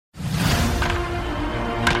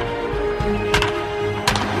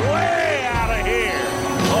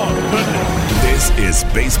This is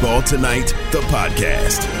Baseball Tonight, the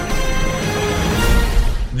podcast.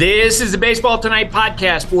 This is the Baseball Tonight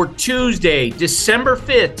podcast for Tuesday, December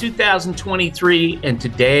 5th, 2023, and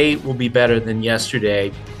today will be better than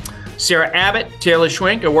yesterday. Sarah Abbott, Taylor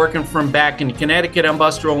Schwenk are working from back in Connecticut. I'm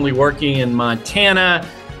Buster Olney working in Montana.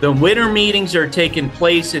 The winter meetings are taking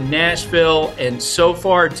place in Nashville, and so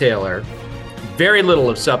far, Taylor, very little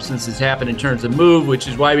of substance has happened in terms of move, which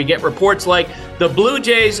is why we get reports like the Blue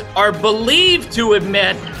Jays are believed to have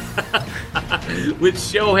met with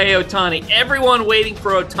Shohei Ohtani. Everyone waiting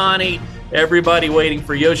for Ohtani, everybody waiting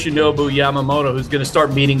for Yoshinobu Yamamoto, who's going to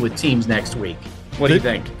start meeting with teams next week. What do you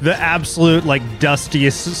think? The absolute,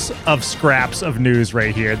 dustiest of scraps of news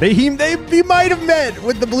right here. He might have met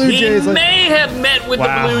with the Blue Jays. He may have met with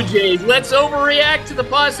the Blue Jays. Let's overreact to the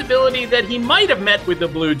possibility that he might have met with the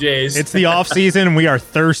Blue Jays. It's the off season, and we are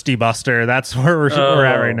thirsty, Buster. That's where we're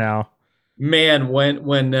at right now. Man, when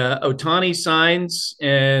Ohtani signs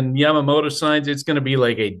and Yamamoto signs, it's going to be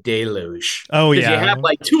like a deluge. Oh, yeah. Because you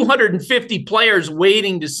have 250 players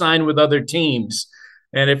waiting to sign with other teams.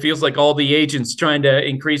 And it feels like all the agents trying to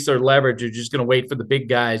increase their leverage are just going to wait for the big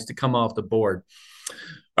guys to come off the board.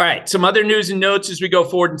 All right, some other news and notes as we go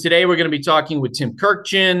forward. And today we're going to be talking with Tim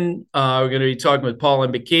Kurkjian. We're going to be talking with Paul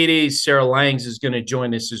Hembekides. Sarah Langs is going to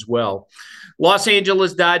join us as well. Los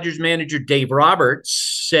Angeles Dodgers manager Dave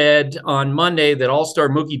Roberts said on Monday that All-Star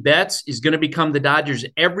Mookie Betts is going to become the Dodgers'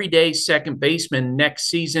 everyday second baseman next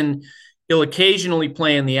season. He'll occasionally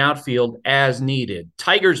play in the outfield as needed.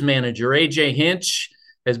 Tigers manager A.J. Hinch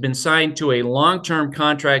has been signed to a long-term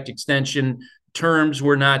contract extension. Terms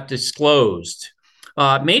were not disclosed.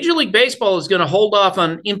 Major League Baseball is going to hold off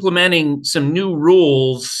on implementing some new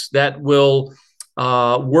rules that will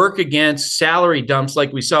work against salary dumps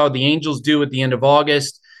like we saw the Angels do at the end of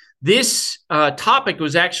August. This topic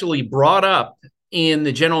was actually brought up in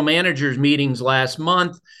the general managers meetings last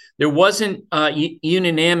month. There wasn't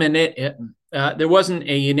There wasn't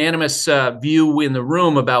a unanimous view in the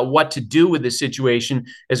room about what to do with this situation.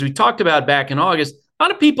 As we talked about back in August, a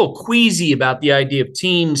lot of people queasy about the idea of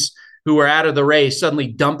teams who are out of the race suddenly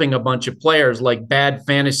dumping a bunch of players like bad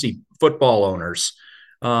fantasy football owners.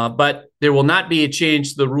 But there will not be a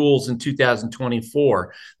change to the rules in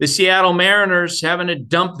 2024. The Seattle Mariners having to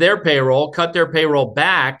dump their payroll, cut their payroll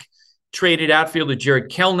back, traded outfielder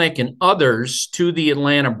Jared Kelenic and others to the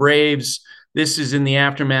Atlanta Braves. This is in the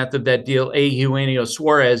aftermath of that deal, Eugenio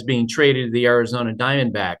Suarez being traded to the Arizona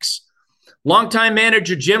Diamondbacks. Longtime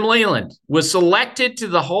manager Jim Leyland was selected to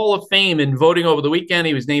the Hall of Fame in voting over the weekend.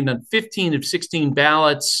 He was named on 15 of 16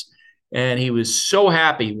 ballots, and he was so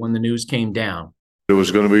happy when the news came down. It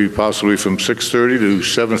was going to be possibly from 6:30 to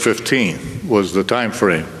 7:15 was the time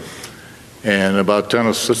frame. And about 10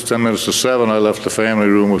 minutes to 7, I left the family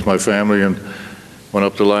room with my family and went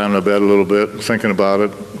up to lie on the bed a little bit, thinking about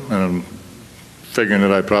it, and figuring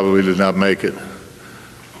that I probably did not make it.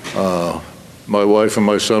 My wife and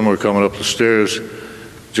my son were coming up the stairs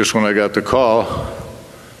just when I got the call,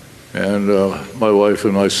 and my wife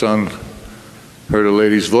and my son heard a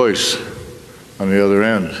lady's voice on the other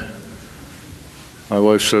end. My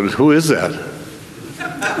wife said, "Who is that?"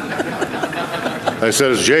 I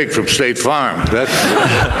said, "It's Jake from State Farm."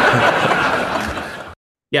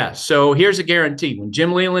 Yeah, so here's a guarantee. When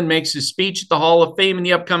Jim Leyland makes his speech at the Hall of Fame in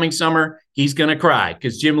the upcoming summer, he's going to cry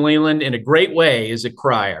because Jim Leyland, in a great way, is a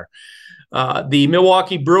crier. The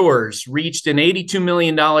Milwaukee Brewers reached an $82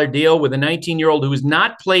 million deal with a 19-year-old who has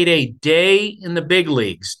not played a day in the big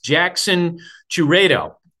leagues, Jackson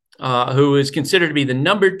Chourio, who is considered to be the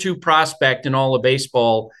number 2 prospect in all of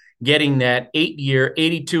baseball, getting that 8-year,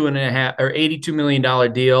 $82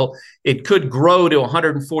 million deal. It could grow to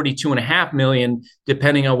 $142.5 million,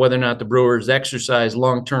 depending on whether or not the Brewers exercise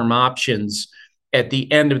long-term options at the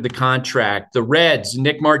end of the contract. The Reds,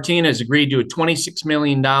 Nick Martinez agreed to a $26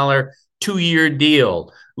 million 2-year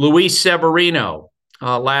deal. Luis Severino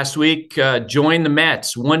last week joined the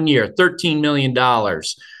Mets, 1 year, $13 million.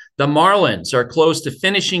 The Marlins are close to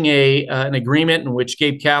finishing an agreement in which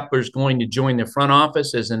Gabe Kapler is going to join the front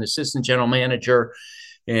office as an assistant general manager.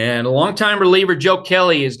 And a longtime reliever, Joe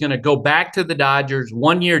Kelly, is going to go back to the Dodgers,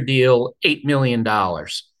 1-year deal, $8 million.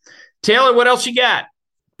 Taylor, what else you got?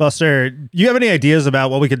 Buster, do you have any ideas about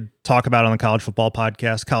what we could talk about on the college football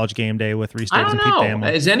podcast, College Game Day with Reese Davis and Pete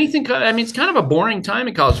Thamel? Is anything? I mean, it's kind of a boring time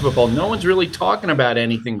in college football. No one's really talking about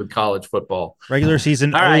anything but college football. Regular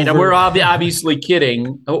season. All right, and we're obviously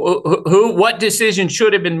kidding. What decision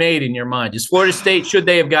should have been made in your mind? Is Florida State, should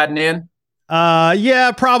they have gotten in?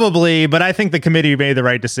 Yeah, probably. But I think the committee made the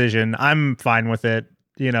right decision. I'm fine with it.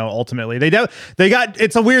 You know, ultimately they got.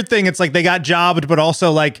 It's a weird thing. It's like they got jobbed, but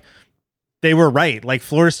also like they were right. Like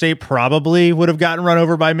Florida State probably would have gotten run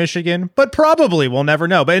over by Michigan, but probably we'll never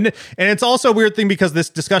know. But and it's also a weird thing because this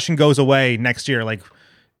discussion goes away next year. Like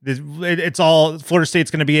it's all Florida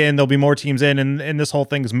State's going to be in. There'll be more teams in, and this whole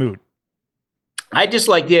thing's moot. I just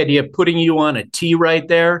like the idea of putting you on a tee right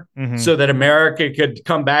there so that America could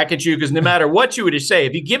come back at you. Because no matter what you were to say,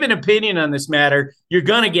 if you give an opinion on this matter, you're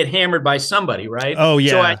going to get hammered by somebody, right? Oh,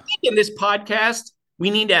 yeah. So I think in this podcast, we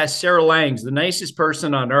need to ask Sarah Langs, the nicest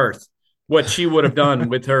person on earth, what she would have done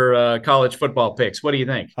with her college football picks. What do you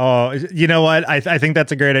think? Oh, you know what? I think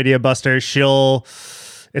that's a great idea, Buster.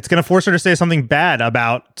 It's going to force her to say something bad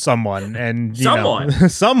about someone and someone.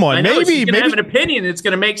 Maybe she's going to have an opinion that's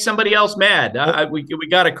going to make somebody else mad. We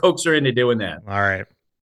got to coax her into doing that. All right.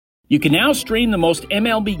 You can now stream the most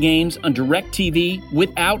MLB games on DirecTV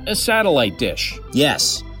without a satellite dish.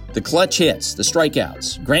 Yes, the clutch hits, the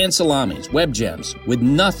strikeouts, grand salamis, web gems, with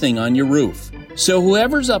nothing on your roof. So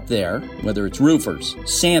whoever's up there, whether it's roofers,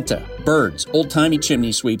 Santa, birds, old-timey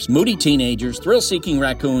chimney sweeps, moody teenagers, thrill-seeking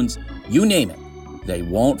raccoons, you name it, they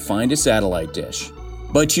won't find a satellite dish.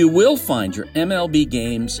 But you will find your MLB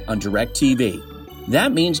games on DirecTV.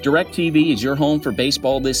 That means DirecTV is your home for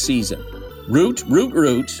baseball this season. Root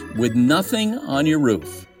with nothing on your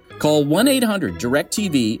roof. Call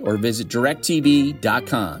 1-800-DirecTV or visit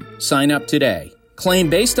directtv.com. Sign up today. Claim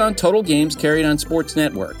based on total games carried on sports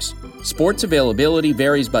networks. Sports availability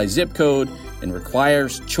varies by zip code and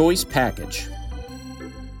requires choice package.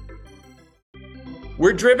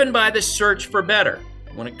 We're driven by the search for better.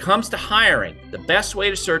 When it comes to hiring, the best way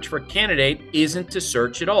to search for a candidate isn't to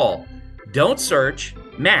search at all. Don't search,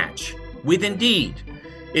 match with Indeed.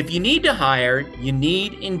 If you need to hire, you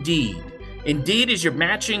need Indeed. Indeed is your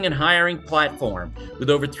matching and hiring platform with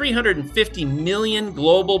over 350 million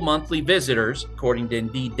global monthly visitors, according to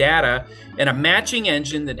Indeed data, and a matching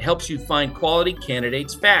engine that helps you find quality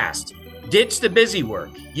candidates fast. Ditch the busy work.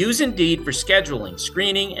 Use Indeed for scheduling,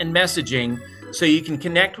 screening, and messaging so you can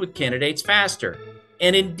connect with candidates faster.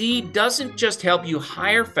 And Indeed doesn't just help you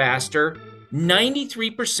hire faster.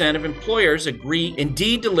 93% of employers agree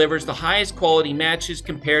Indeed delivers the highest quality matches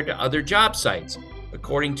compared to other job sites,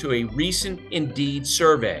 according to a recent Indeed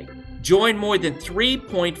survey. Join more than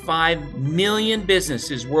 3.5 million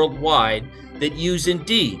businesses worldwide that use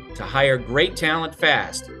Indeed to hire great talent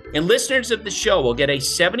fast. And listeners of the show will get a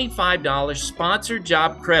 $75 sponsored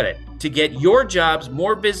job credit to get your jobs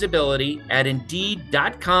more visibility at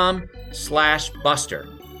Indeed.com/Buster.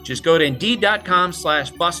 Just go to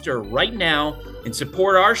Indeed.com/Buster right now and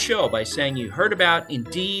support our show by saying you heard about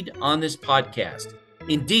Indeed on this podcast.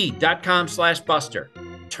 Indeed.com/Buster.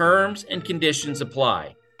 Terms and conditions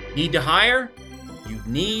apply. Need to hire? You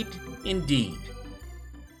need Indeed.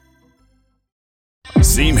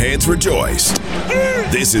 Seam heads rejoice.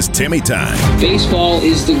 This is Timmy Time. Baseball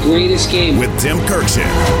is the greatest game. With Tim Kirkshin.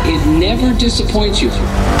 It never disappoints you.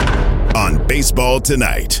 On Baseball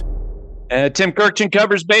Tonight. Tim Kirkshin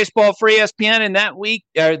covers baseball for ESPN, and that week,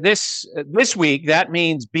 this week, that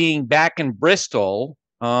means being back in Bristol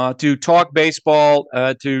to talk baseball,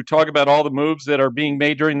 to talk about all the moves that are being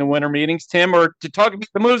made during the winter meetings, Tim, or to talk about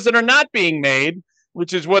the moves that are not being made,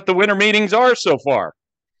 which is what the winter meetings are so far.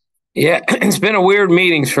 Yeah, it's been a weird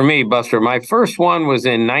meetings for me, Buster. My first one was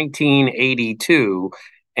in 1982,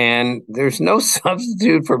 and there's no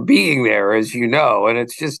substitute for being there, as you know. And I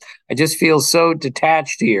just feel so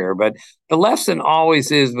detached here. But the lesson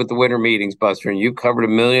always is with the winter meetings, Buster, and you covered a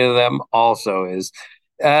million of them also, is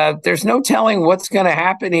there's no telling what's going to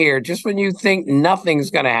happen here. Just when you think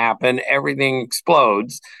nothing's going to happen, everything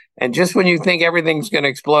explodes. And just when you think everything's going to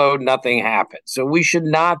explode, nothing happens. So we should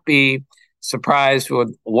not be surprised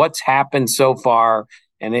with what's happened so far.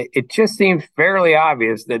 And it just seems fairly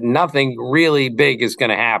obvious that nothing really big is going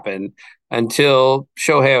to happen until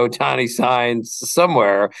Shohei Ohtani signs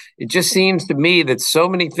somewhere. It just seems to me that so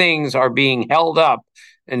many things are being held up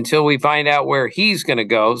until we find out where he's going to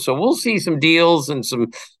go. So we'll see some deals and some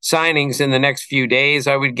signings in the next few days,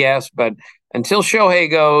 I would guess. But until Shohei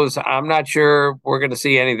goes, I'm not sure we're going to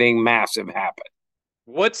see anything massive happen.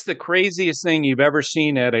 What's the craziest thing you've ever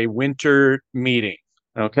seen at a winter meeting?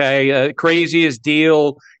 Okay, craziest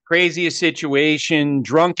deal, craziest situation,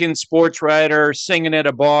 drunken sports writer singing at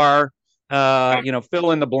a bar,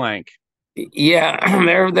 fill in the blank. Yeah,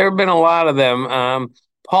 there have been a lot of them.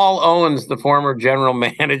 Paul Owens, the former general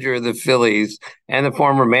manager of the Phillies and the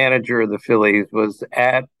former manager of the Phillies, was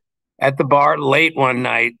at the bar late one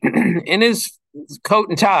night in his coat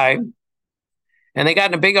and tie. And they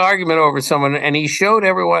got in a big argument over someone, and he showed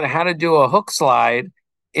everyone how to do a hook slide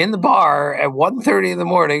in the bar at 1:30 in the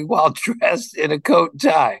morning while dressed in a coat and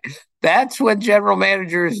tie. That's when general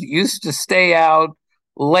managers used to stay out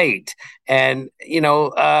late. And,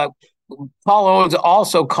 Paul Owens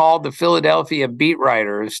also called the Philadelphia beat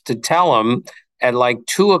writers to tell them at like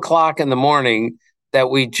 2:00 in the morning that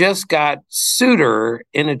we just got Suter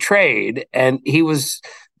in a trade. And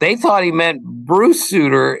they thought he meant Bruce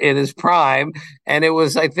Sutter in his prime. And it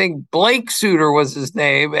was, I think, Blake Suter was his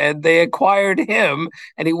name. And they acquired him,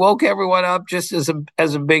 and he woke everyone up just as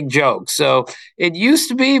a big joke. So it used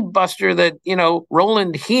to be, Buster, that,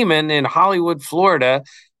 Roland Heeman in Hollywood, Florida,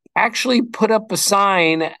 actually put up a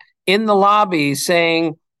sign in the lobby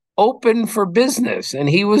saying open for business. And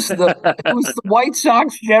he was the White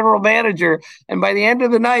Sox general manager. And by the end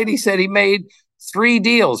of the night, he said he made 3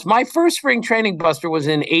 deals. My first spring training, Buster, was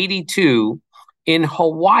in 82 in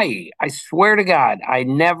Hawaii. I swear to God, I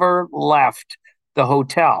never left the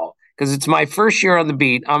hotel because it's my first year on the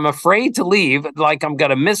beat. I'm afraid to leave, like I'm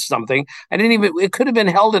going to miss something. It could have been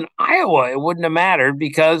held in Iowa. It wouldn't have mattered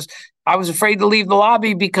because I was afraid to leave the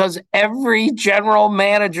lobby because every general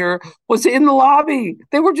manager was in the lobby.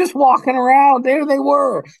 They were just walking around. There they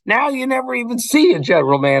were. Now you never even see a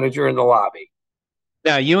general manager in the lobby.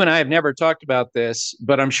 Now, you and I have never talked about this,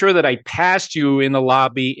 but I'm sure that I passed you in the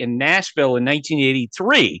lobby in Nashville in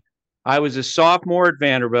 1983. I was a sophomore at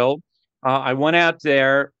Vanderbilt. I went out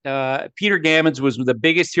there. Peter Gammons was the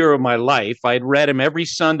biggest hero of my life. I had read him every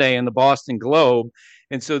Sunday in the Boston Globe.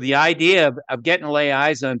 And so the idea of getting to lay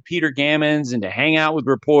eyes on Peter Gammons and to hang out with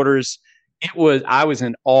reporters, I was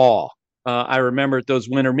in awe. I remember at those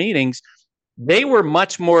winter meetings, they were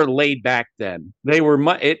much more laid back then.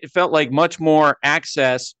 It felt like much more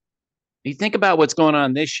access. You think about what's going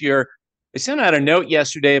on this year. I sent out a note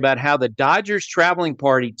yesterday about how the Dodgers traveling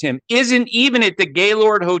party, Tim, isn't even at the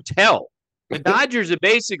Gaylord Hotel. The Dodgers have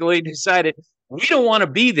basically decided we don't want to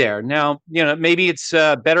be there. Now, maybe it's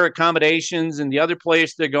better accommodations and the other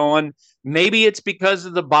place they're going. Maybe it's because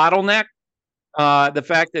of the bottleneck, the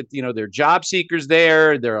fact that, there are job seekers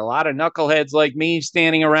there. There are a lot of knuckleheads like me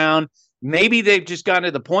standing around. Maybe they've just gotten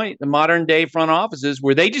to the point, the modern day front offices,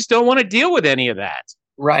 where they just don't want to deal with any of that.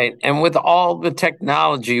 Right. And with all the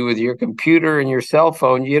technology, with your computer and your cell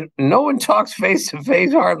phone, no one talks face to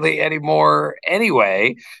face hardly anymore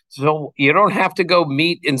anyway. So you don't have to go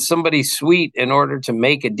meet in somebody's suite in order to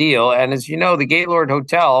make a deal. And as you know, the Gaylord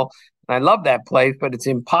Hotel, I love that place, but it's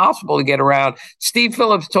impossible to get around. Steve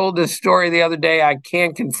Phillips told this story the other day. I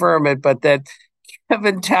can't confirm it, but that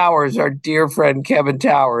Kevin Towers, our dear friend Kevin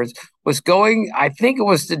Towers, was going, I think it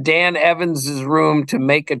was to Dan Evans's room to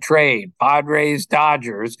make a trade, Padres,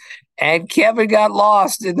 Dodgers, and Kevin got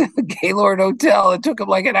lost in the Gaylord Hotel. It took him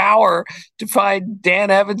like an hour to find Dan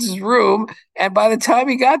Evans's room, and by the time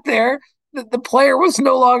he got there, the player was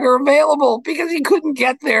no longer available because he couldn't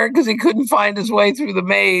get there because he couldn't find his way through the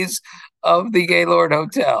maze of the Gaylord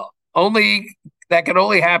Hotel. That could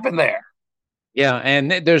only happen there. Yeah,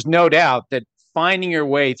 and there's no doubt that finding your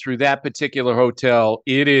way through that particular hotel,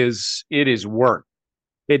 it is work.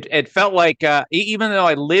 It felt like, even though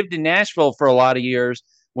I lived in Nashville for a lot of years,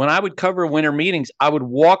 when I would cover winter meetings, I would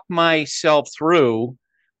walk myself through,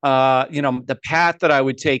 the path that I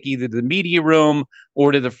would take either to the media room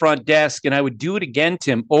or to the front desk. And I would do it again,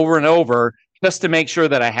 Tim, over and over, just to make sure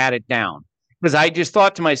that I had it down. Because I just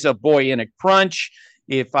thought to myself, boy, in a crunch,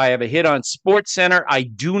 if I have a hit on SportsCenter, I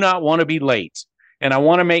do not want to be late. And I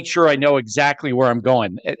want to make sure I know exactly where I'm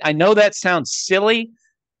going. I know that sounds silly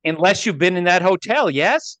unless you've been in that hotel,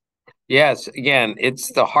 yes? Yes. Again,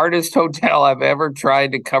 it's the hardest hotel I've ever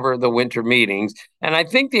tried to cover the winter meetings. And I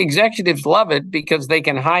think the executives love it because they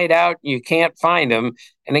can hide out. You can't find them.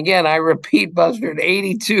 And again, I repeat, Buster, in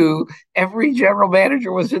 82, every general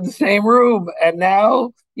manager was in the same room. And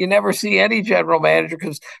now you never see any general manager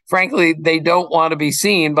because, frankly, they don't want to be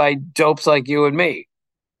seen by dopes like you and me.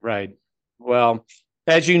 Right. Well,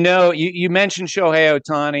 as you know, you mentioned Shohei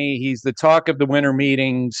Ohtani. He's the talk of the winter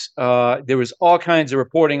meetings. There was all kinds of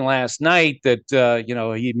reporting last night that,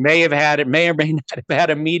 he may or may not have had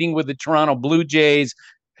a meeting with the Toronto Blue Jays.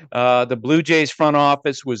 The Blue Jays front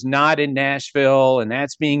office was not in Nashville, and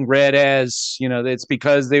that's being read as, it's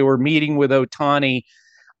because they were meeting with Ohtani.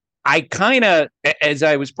 I kind of, as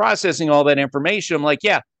I was processing all that information, I'm like,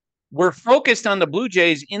 yeah, we're focused on the Blue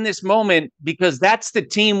Jays in this moment because that's the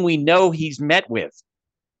team we know he's met with.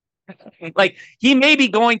 Like, he may be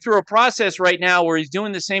going through a process right now where he's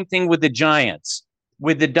doing the same thing with the Giants,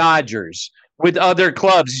 with the Dodgers, with other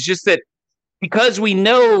clubs. It's just that because we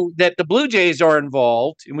know that the Blue Jays are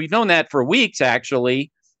involved, and we've known that for weeks, actually,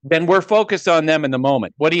 then we're focused on them in the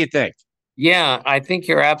moment. What do you think? Yeah, I think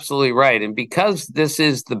you're absolutely right. And because this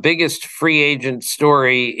is the biggest free agent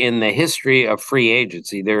story in the history of free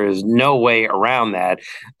agency, there is no way around that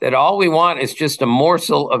all we want is just a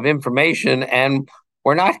morsel of information. And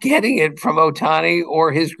We're not getting it from Ohtani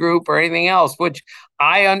or his group or anything else, which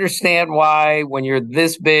I understand why when you're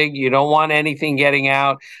this big, you don't want anything getting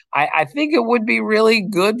out. I think it would be really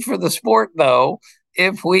good for the sport, though,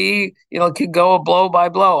 if we, could go a blow by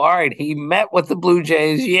blow. All right, he met with the Blue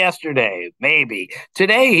Jays yesterday, maybe.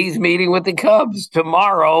 Today he's meeting with the Cubs.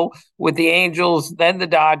 Tomorrow with the Angels, then the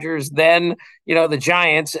Dodgers, then, the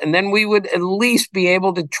Giants. And then we would at least be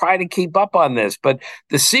able to try to keep up on this. But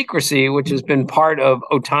the secrecy, which has been part of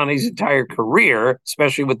Ohtani's entire career,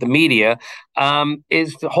 especially with the media,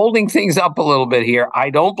 is holding things up a little bit here. I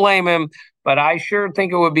don't blame him. But I sure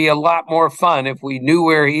think it would be a lot more fun if we knew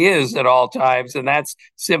where he is at all times, and that's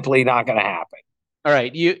simply not going to happen. All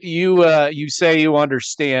right, you say you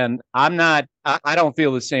understand. I'm not. I don't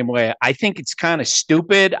feel the same way. I think it's kind of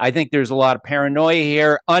stupid. I think there's a lot of paranoia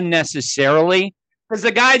here unnecessarily, because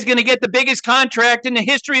the guy's going to get the biggest contract in the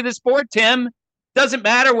history of the sport. Tim, doesn't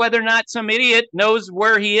matter whether or not some idiot knows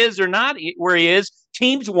where he is or not where he is.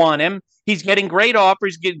 Teams want him. He's getting great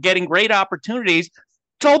offers, getting great opportunities.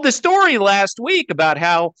 Told the story last week about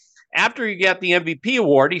how after he got the MVP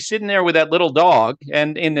award, he's sitting there with that little dog.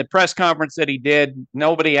 And in the press conference that he did,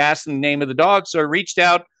 nobody asked him the name of the dog. So I reached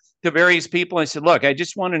out to various people and said, look, I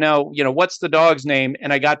just want to know, what's the dog's name?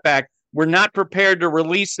 And I got back, we're not prepared to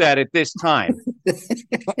release that at this time.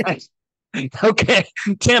 Okay,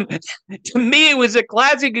 Tim, to me, it was a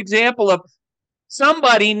classic example of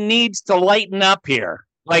somebody needs to lighten up here.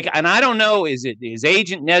 And I don't know, is it his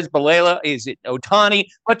agent, Nez Balela? Is it Ohtani?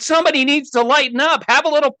 But somebody needs to lighten up. Have a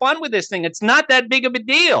little fun with this thing. It's not that big of a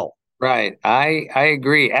deal. Right. I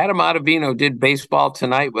agree. Adam Ottavino did Baseball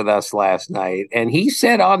Tonight with us last night, and he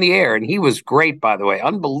said on the air, and he was great, by the way,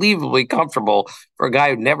 unbelievably comfortable for a guy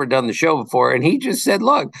who'd never done the show before. And he just said,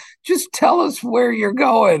 look, just tell us where you're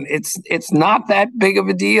going. It's not that big of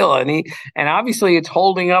a deal. And obviously it's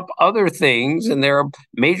holding up other things, and there are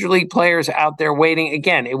major league players out there waiting.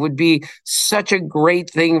 Again, it would be such a great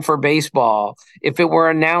thing for baseball if it were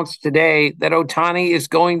announced today that Ohtani is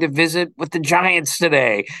going to visit with the Giants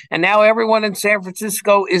today. And now everyone in San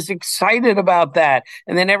Francisco is excited about that.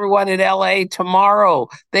 And then everyone in LA tomorrow,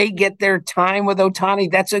 they get their time with Ohtani.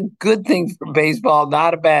 That's a good thing for baseball,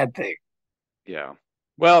 not a bad thing. Yeah.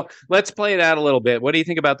 Well, let's play it out a little bit. What do you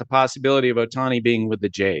think about the possibility of Ohtani being with the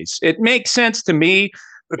Jays? It makes sense to me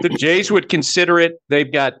that the Jays would consider it.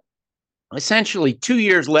 They've got essentially 2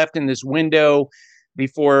 years left in this window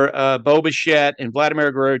before Bo Bichette and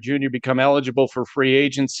Vladimir Guerrero Jr. become eligible for free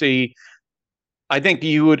agency. I think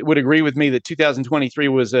you would agree with me that 2023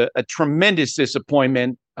 was a tremendous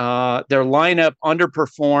disappointment. Their lineup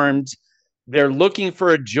underperformed. They're looking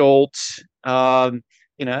for a jolt, and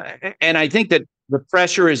I think that the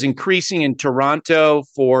pressure is increasing in Toronto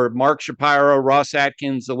for Mark Shapiro, Ross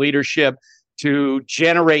Atkins, the leadership to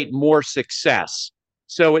generate more success.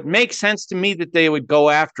 So it makes sense to me that they would go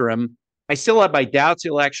after him. I still have my doubts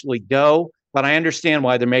he'll actually go, but I understand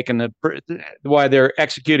why they're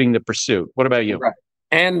executing the pursuit. What about you? Right.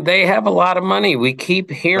 And they have a lot of money. We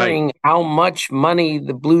keep hearing how much money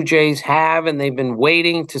the Blue Jays have, and they've been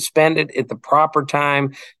waiting to spend it at the proper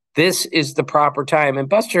time. This is the proper time. And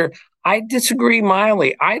Buster, I disagree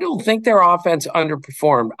mildly. I don't think their offense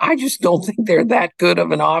underperformed. I just don't think they're that good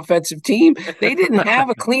of an offensive team. They didn't have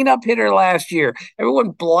a cleanup hitter last year. Everyone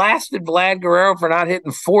blasted Vlad Guerrero for not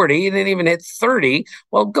hitting 40. He didn't even hit 30.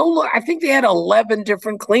 Well, go look. I think they had 11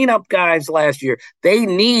 different cleanup guys last year. They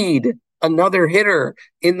need another hitter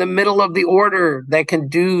in the middle of the order that can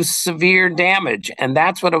do severe damage. And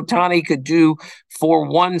that's what Ohtani could do for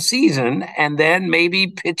one season, and then maybe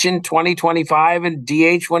pitch in 2025 and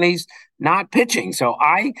DH when he's not pitching. So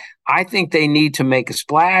I think they need to make a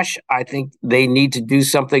splash. I think they need to do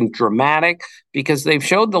something dramatic, because they've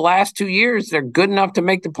showed the last 2 years they're good enough to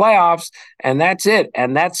make the playoffs, and that's it.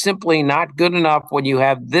 And that's simply not good enough when you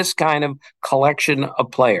have this kind of collection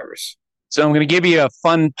of players. So I'm going to give you a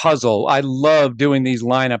fun puzzle. I love doing these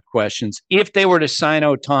lineup questions. If they were to sign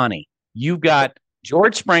Ohtani, you've got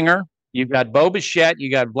George Springer, you've got Bo Bichette, you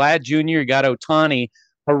got Vlad Jr., you got Ohtani.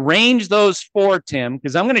 Arrange those four, Tim,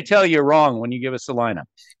 because I'm going to tell you wrong when you give us the lineup.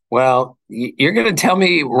 Well, you're going to tell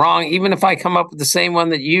me wrong even if I come up with the same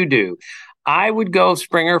one that you do. I would go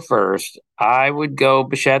Springer first. I would go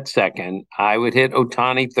Bichette second. I would hit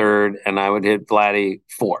Ohtani third, and I would hit Vladdy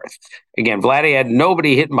fourth. Again, Vladdy had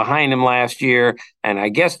nobody hitting behind him last year, and I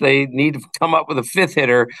guess they need to come up with a fifth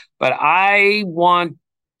hitter. But I want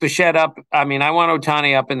Bichette up. I want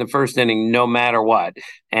Ohtani up in the first inning no matter what.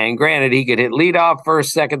 And granted, he could hit leadoff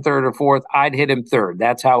first, second, third, or fourth. I'd hit him third.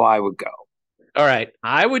 That's how I would go. All right.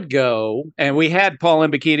 I would go, and we had Paul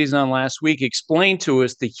Imbekides on last week explain to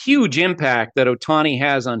us the huge impact that Ohtani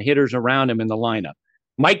has on hitters around him in the lineup.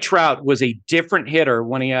 Mike Trout was a different hitter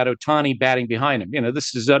when he had Ohtani batting behind him.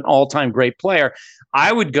 This is an all-time great player.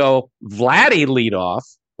 I would go Vladdy leadoff,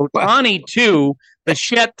 Ohtani 2,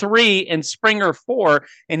 Bichette 3, and Springer 4.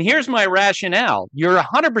 And here's my rationale. You're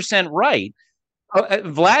 100% right.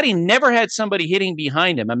 Vladdy never had somebody hitting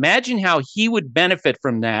behind him. Imagine how he would benefit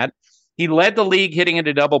from that. He led the league hitting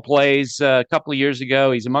into double plays a couple of years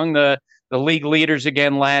ago. He's among the league leaders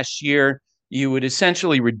again last year. You would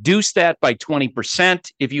essentially reduce that by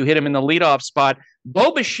 20% if you hit him in the leadoff spot.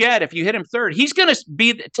 Bo Bichette, if you hit him third, he's going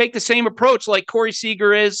to take the same approach like Corey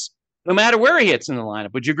Seager is, no matter where he hits in the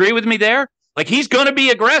lineup. Would you agree with me there? Like, he's going to be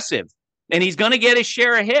aggressive, and he's going to get his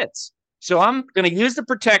share of hits. So I'm going to use the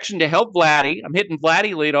protection to help Vladdy. I'm hitting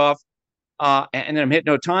Vladdy leadoff, and then I'm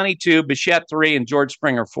hitting Ohtani 2, Bichette 3, and George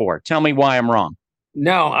Springer 4. Tell me why I'm wrong.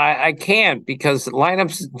 No, I can't, because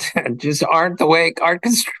lineups just aren't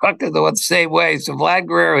constructed the same way. So Vlad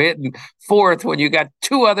Guerrero hitting fourth when you got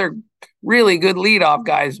two other really good leadoff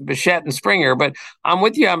guys, Bichette and Springer. But I'm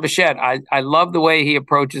with you on Bichette. I love the way he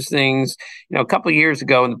approaches things. A couple of years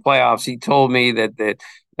ago in the playoffs, he told me that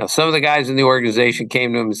some of the guys in the organization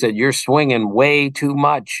came to him and said, "You're swinging way too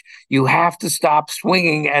much. You have to stop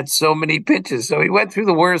swinging at so many pitches." So he went through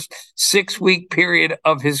the worst 6-week period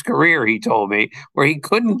of his career, he told me, where he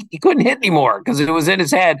couldn't hit anymore because it was in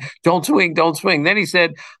his head, don't swing, don't swing. Then I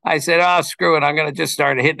said, "Oh, screw it. I'm going to just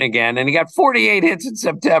start hitting again." And he got 48 hits in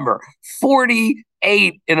September,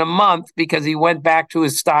 48 in a month, because he went back to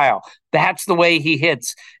his style. That's the way he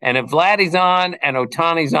hits. And if Vladdy's on and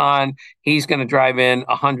Ohtani's on, he's going to drive in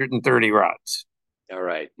 130 runs. All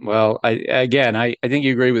right. Well, I think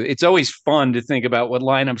you agree with it. It's always fun to think about what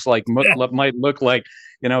lineups might look like.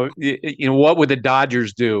 What would the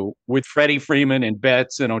Dodgers do with Freddie Freeman and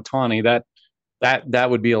Betts and Ohtani? That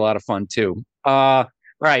would be a lot of fun too. All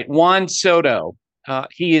right, Juan Soto.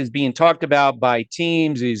 He is being talked about by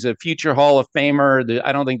teams. He's a future Hall of Famer.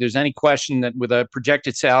 I don't think there's any question that with a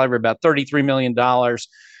projected salary of about $33 million,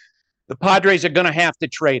 the Padres are going to have to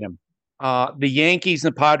trade him. The Yankees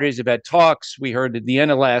and the Padres have had talks. We heard at the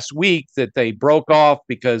end of last week that they broke off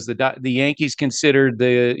because the Yankees considered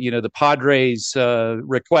the Padres'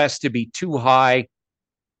 request to be too high.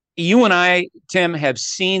 You and I, Tim, have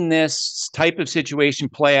seen this type of situation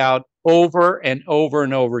play out over and over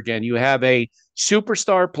and over again. You have a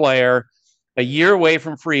superstar player a year away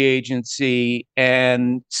from free agency,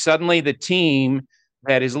 and suddenly the team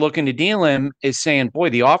that is looking to deal him is saying, boy,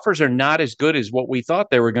 the offers are not as good as what we thought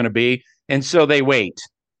they were going to be. And so they wait.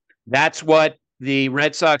 That's what the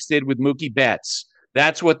Red Sox did with Mookie Betts.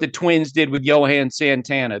 That's what the Twins did with Johan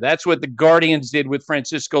Santana. That's what the Guardians did with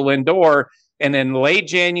Francisco Lindor. And then late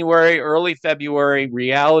January, early February,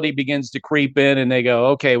 reality begins to creep in, and they go,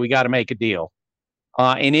 okay, we got to make a deal.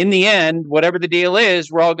 And in the end, whatever the deal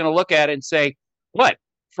is, we're all going to look at it and say, what,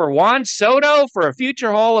 for Juan Soto, for a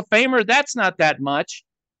future Hall of Famer, that's not that much.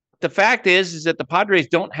 The fact is that the Padres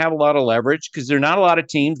don't have a lot of leverage because there are not a lot of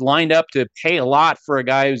teams lined up to pay a lot for a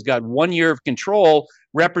guy who's got 1 year of control,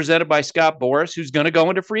 represented by Scott Boras, who's going to go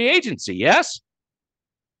into free agency. Yes?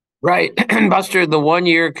 Right. Buster, the 1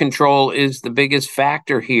 year control is the biggest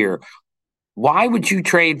factor here. Why would you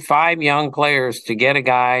trade 5 young players to get a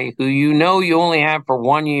guy who you only have for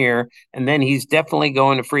 1 year, and then he's definitely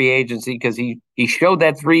going to free agency because he showed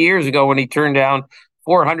that 3 years ago when he turned down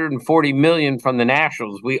 $440 million from the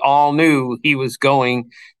Nationals. We all knew he was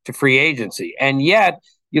going to free agency. And yet,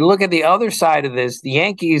 you look at the other side of this, the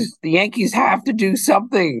Yankees have to do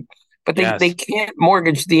something. But they can't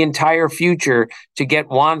mortgage the entire future to get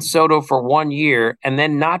Juan Soto for 1 year and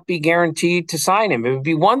then not be guaranteed to sign him. It would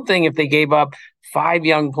be one thing if they gave up 5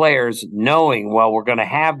 young players knowing, well, we're going to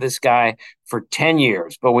have this guy for 10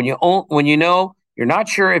 years. But when you know you're not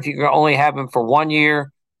sure if you can only have him for 1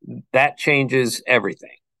 year, that changes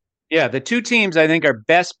everything. Yeah, the two teams I think are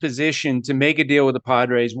best positioned to make a deal with the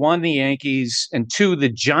Padres, one, the Yankees, and two, the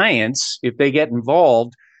Giants, if they get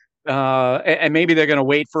involved. And maybe they're going to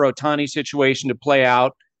wait for Ohtani's situation to play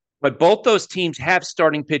out. But both those teams have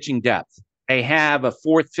starting pitching depth. They have a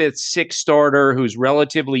 4th, 5th, 6th starter who's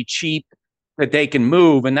relatively cheap that they can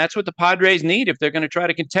move. And that's what the Padres need if they're going to try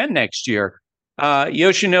to contend next year.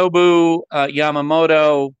 Yoshinobu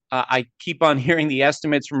Yamamoto, I keep on hearing the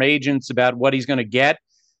estimates from agents about what he's going to get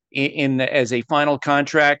as a final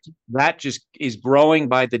contract. That just is growing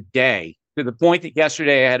by the day, to the point that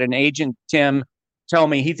yesterday I had an agent, Tim, tell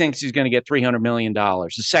me he thinks he's going to get $300 million, the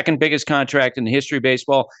second biggest contract in the history of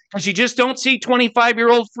baseball, because you just don't see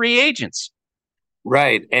 25-year-old free agents.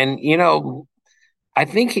 Right. And, I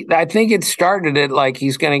think it started at like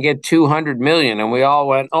he's going to get 200 million, and we all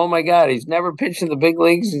went, "Oh my God, he's never pitched in the big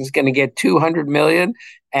leagues. He's going to get 200 million."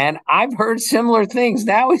 And I've heard similar things.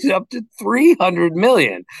 Now he's up to 300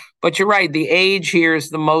 million. But you're right. The age here is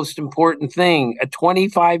the most important thing. A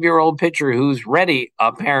 25-year-old pitcher who's ready,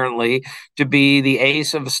 apparently, to be the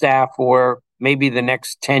ace of a staff for maybe the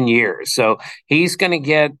next 10 years. So he's going to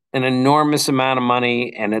get an enormous amount of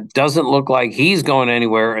money, and it doesn't look like he's going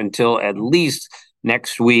anywhere until at least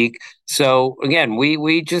next week. So again,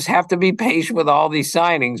 we just have to be patient with all these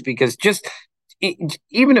signings, because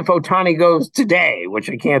even if Ohtani goes today, which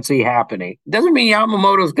I can't see happening, doesn't mean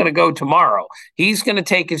Yamamoto's going to go tomorrow. He's going to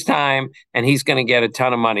take his time, and he's going to get a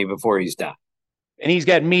ton of money before he's done. And he's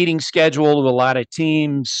got meetings scheduled with a lot of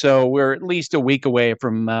teams, so we're at least a week away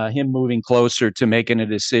from him moving closer to making a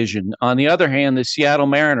decision. On the other hand, the Seattle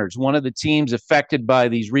Mariners, one of the teams affected by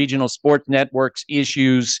these regional sports networks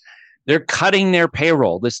issues, they're cutting their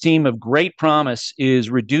payroll. This team of great promise is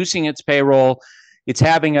reducing its payroll. It's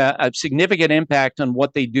having a significant impact on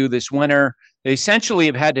what they do this winter. They essentially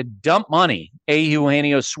have had to dump money.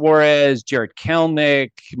 Eugenio Suarez, Jared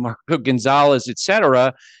Kelenic, Marco Gonzalez,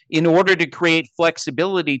 etc., in order to create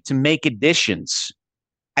flexibility to make additions.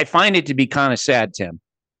 I find it to be kind of sad, Tim.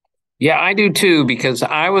 Yeah, I do too, because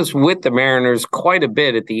I was with the Mariners quite a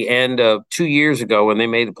bit at the end of 2 years ago when they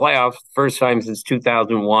made the playoffs, first time since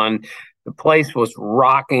 2001. The place was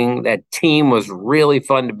rocking. That team was really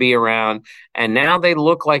fun to be around. And now they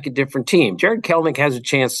look like a different team. Jared Kelenic has a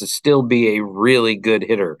chance to still be a really good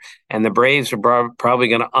hitter. And the Braves are probably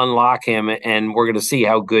going to unlock him, and we're going to see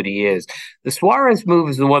how good he is. The Suarez move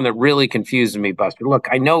is the one that really confuses me, Buster. Look,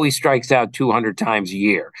 I know he strikes out 200 times a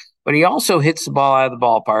year, but he also hits the ball out of the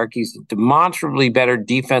ballpark. He's a demonstrably better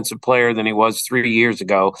defensive player than he was 3 years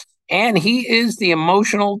ago. And he is the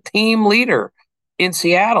emotional team leader in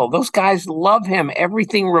Seattle. Those guys love him.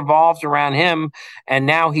 Everything revolves around him, and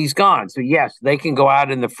now he's gone. So yes, they can go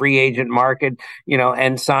out in the free agent market,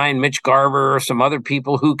 and sign Mitch Garver or some other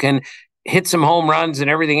people who can hit some home runs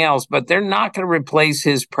and everything else, but they're not going to replace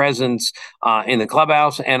his presence in the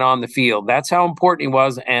clubhouse and on the field. That's how important he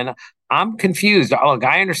was, and I'm confused. Look,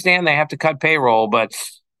 I understand they have to cut payroll, but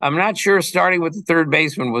I'm not sure starting with the third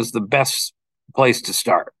baseman was the best place to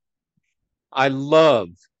start. I love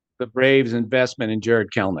the Braves' investment in Jared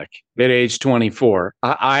Kelenic at age 24.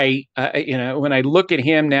 I when I look at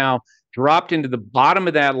him now, dropped into the bottom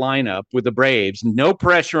of that lineup with the Braves, no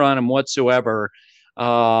pressure on him whatsoever.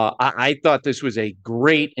 I thought this was a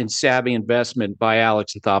great and savvy investment by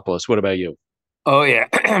Alex Anthopoulos. What about you? Oh, yeah.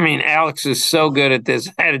 I mean, Alex is so good at this.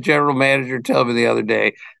 I had a general manager tell me the other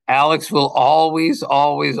day, Alex will always,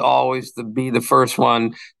 always, always be the first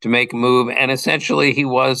one to make a move. And essentially, he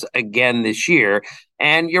was again this year.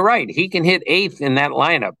 And you're right. He can hit eighth in that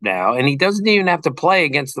lineup now. And he doesn't even have to play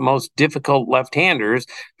against the most difficult left-handers,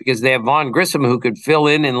 because they have Vaughn Grissom, who could fill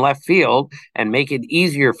in left field and make it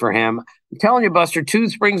easier for him. I'm telling you, Buster, 2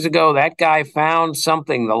 springs ago, that guy found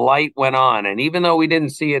something. The light went on. And even though we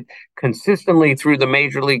didn't see it consistently through the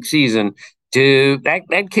major league season, dude,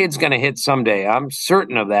 that kid's going to hit someday. I'm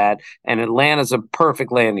certain of that. And Atlanta's a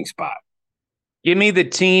perfect landing spot. Give me the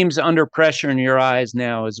teams under pressure in your eyes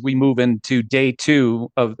now as we move into day 2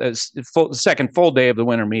 of the second full day of the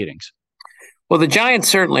winter meetings. Well, the Giants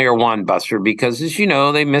certainly are one, Buster, because as you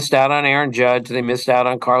know, they missed out on Aaron Judge. They missed out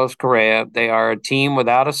on Carlos Correa. They are a team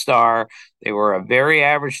without a star. They were a very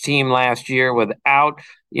average team last year without,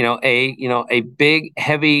 a big,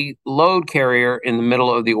 heavy load carrier in the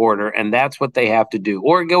middle of the order. And that's what they have to do,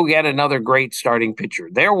 or go get another great starting pitcher.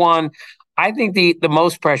 They're one. I think the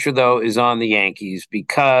most pressure, though, is on the Yankees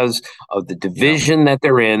because of the division that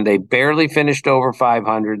they're in. They barely finished over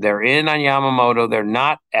 500. They're in on Yamamoto. They're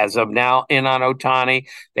not, as of now, in on Ohtani.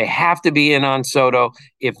 They have to be in on Soto.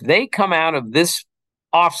 If they come out of this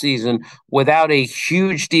offseason without a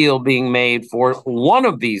huge deal being made for one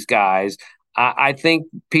of these guys, I think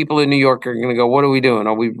people in New York are going to go, what are we doing?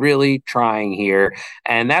 Are we really trying here?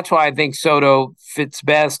 And that's why I think Soto fits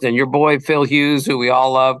best. And your boy, Phil Hughes, who we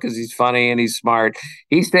all love because he's funny and he's smart,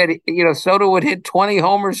 he said, Soto would hit 20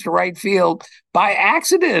 homers to right field by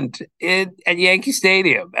accident at Yankee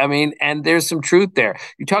Stadium. I mean, and there's some truth there.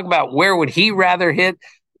 You talk about where would he rather hit,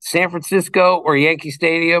 San Francisco or Yankee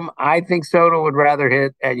Stadium? I think Soto would rather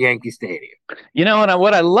hit at Yankee Stadium. And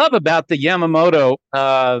what I love about the Yamamoto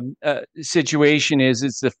situation is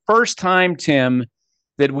it's the first time, Tim,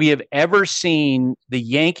 that we have ever seen the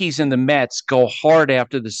Yankees and the Mets go hard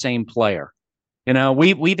after the same player.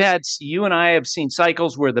 We've had, you and I have seen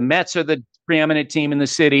cycles where the Mets are the preeminent team in the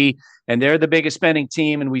city and they're the biggest spending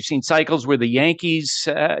team. And we've seen cycles where the Yankees,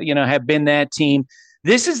 have been that team.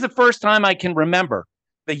 This is the first time I can remember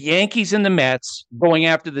the Yankees and the Mets going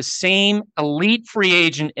after the same elite free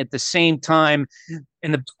agent at the same time.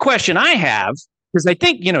 And the question I have, because I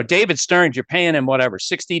think, David Stearns, you're paying him whatever,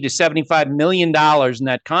 $60 to $75 million in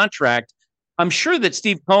that contract. I'm sure that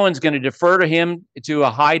Steve Cohen's going to defer to him to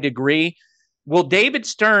a high degree. Will David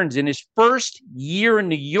Stearns, in his first year in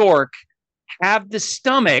New York, have the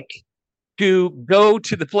stomach to go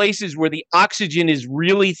to the places where the oxygen is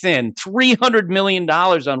really thin? $300 million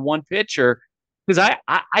on one pitcher. Because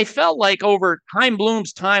I felt like over Chaim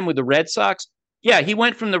Bloom's time with the Red Sox, yeah, he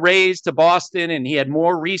went from the Rays to Boston and he had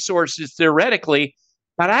more resources theoretically,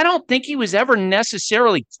 but I don't think he was ever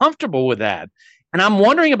necessarily comfortable with that. And I'm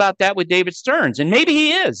wondering about that with David Stearns. And maybe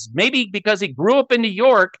he is. Maybe because he grew up in New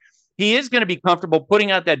York, he is going to be comfortable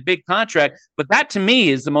putting out that big contract. But that, to me,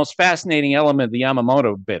 is the most fascinating element of the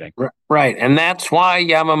Yamamoto bidding. Right. And that's why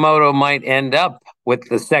Yamamoto might end up with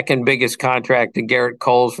the second biggest contract to Garrett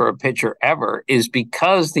Coles for a pitcher ever, is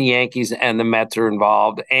because the Yankees and the Mets are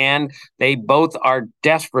involved, and they both are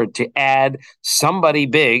desperate to add somebody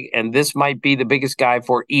big, and this might be the biggest guy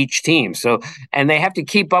for each team. So, and they have to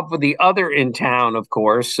keep up with the other in town, of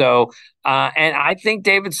course. So, and I think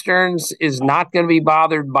David Stearns is not going to be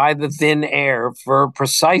bothered by the thin air for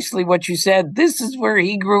precisely what you said. This is where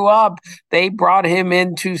he grew up. They brought him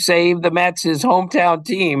in to save the Mets, his hometown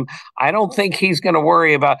team. I don't think he's going to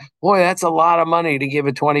worry about, boy, that's a lot of money to give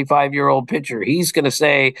a 25-year-old pitcher. He's going to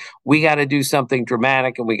say, we got to do something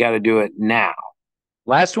dramatic and we got to do it now.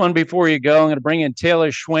 Last one before you go, I'm going to bring in Taylor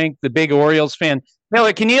Schwenk, the big Orioles fan.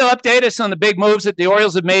 Taylor, can you update us on the big moves that the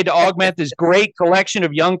Orioles have made to augment this great collection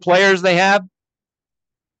of young players they have?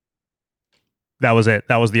 That was it.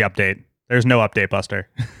 That was the update. There's no update, Buster.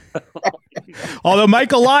 Although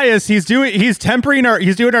Mike Elias, he's doing his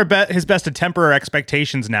best to temper our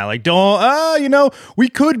expectations now. Like, we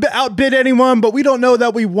could outbid anyone, but we don't know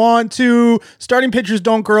that we want to. Starting pitchers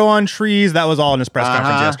don't grow on trees. That was all in his press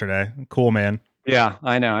conference yesterday. Cool, man. Yeah,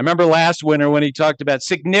 I know. I remember last winter when he talked about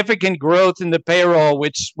significant growth in the payroll,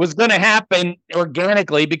 which was going to happen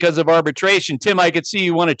organically because of arbitration. Tim, I could see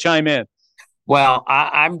you want to chime in. Well,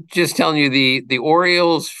 I'm just telling you, the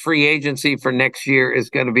Orioles free agency for next year is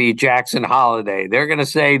going to be Jackson Holliday. They're going to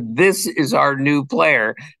say, this is our new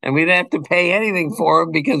player, and we don't have to pay anything for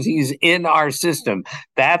him because he's in our system.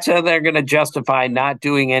 That's how they're going to justify not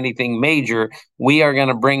doing anything major. We are going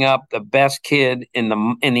to bring up the best kid in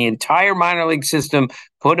the entire minor league system,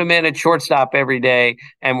 put him in at shortstop every day,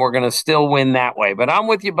 and we're going to still win that way. But I'm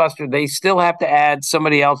with you, Buster. They still have to add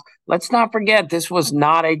somebody else. Let's not forget, this was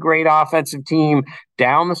not a great offensive team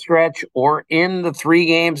down the stretch or in the 3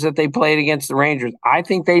 games that they played against the Rangers. I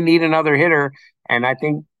think they need another hitter, and I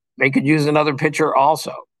think they could use another pitcher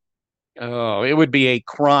also. Oh, it would be a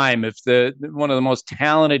crime if one of the most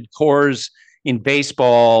talented cores in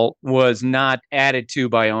baseball was not added to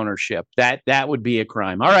by ownership. That would be a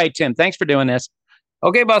crime. All right, Tim, thanks for doing this.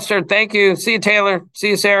 Okay, Buster. Thank you. See you, Taylor. See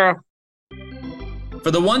you, Sarah. For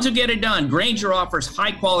the ones who get it done, Grainger offers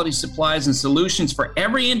high-quality supplies and solutions for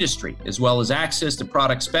every industry, as well as access to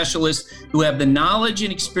product specialists who have the knowledge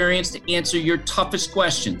and experience to answer your toughest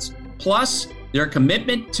questions. Plus, their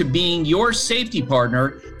commitment to being your safety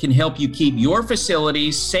partner can help you keep your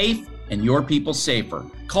facilities safe and your people safer.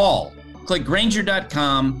 Call, click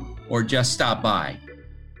Grainger.com, or just stop by.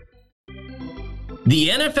 The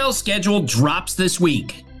NFL schedule drops this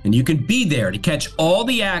week, and you can be there to catch all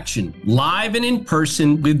the action live and in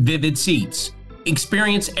person with Vivid Seats.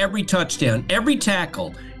 Experience every touchdown, every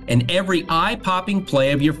tackle, and every eye-popping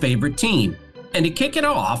play of your favorite team. And to kick it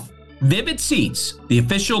off, Vivid Seats, the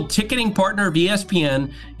official ticketing partner of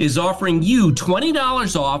ESPN, is offering you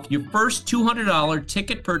 $20 off your first $200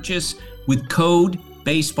 ticket purchase with code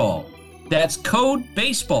BASEBALL. That's code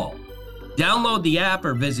BASEBALL. Download the app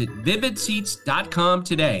or visit vividseats.com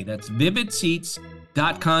today. That's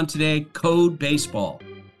vividseats.com today, code BASEBALL.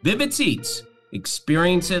 Vivid Seats.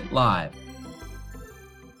 Experience it live.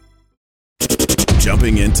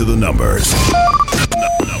 Jumping into the numbers.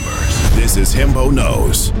 This is Hembo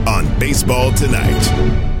Knows on Baseball Tonight.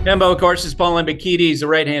 Hembo, of course, is Paul Lambikides. He's the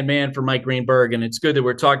right-hand man for Mike Greenberg, and it's good that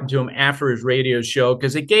we're talking to him after his radio show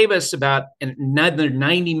because it gave us another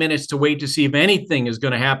 90 minutes to wait to see if anything is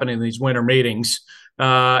going to happen in these winter meetings.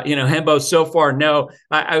 Hembo, so far, no.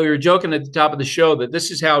 We were joking at the top of the show that this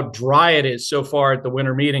is how dry it is so far at the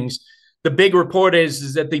winter meetings. The big report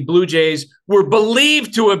is that the Blue Jays were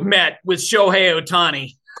believed to have met with Shohei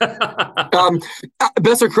Ohtani.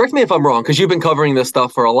 Besser, correct me if I'm wrong, because you've been covering this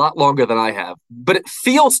stuff for a lot longer than I have. But it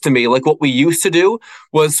feels to me like what we used to do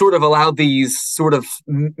was sort of allow these sort of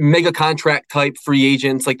mega contract type free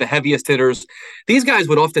agents, like the heaviest hitters. These guys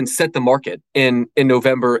would often set the market in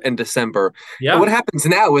November and December. Yeah. And what happens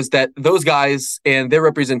now is that those guys and their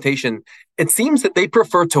representation, it seems that they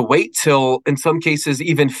prefer to wait till, in some cases,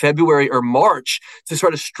 even February or March to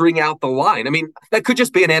sort of string out the line. I mean, that could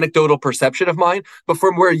just be an anecdotal perception of mine, but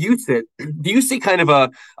from where you sit, do you see kind of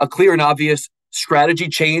a clear and obvious strategy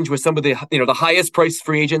change with some of the, the highest priced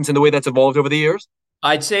free agents and the way that's evolved over the years?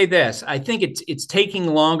 I'd say this. I think it's taking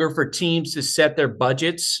longer for teams to set their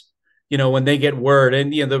budgets, when they get word.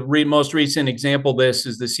 And, the most recent example of this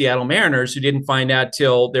is the Seattle Mariners, who didn't find out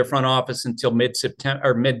till their front office until mid-September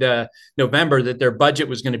or mid-November that their budget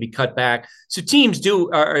was going to be cut back. So agents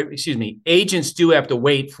do have to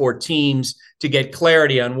wait for teams to get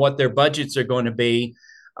clarity on what their budgets are going to be.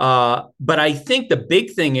 But I think the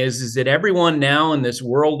big thing is that everyone now in this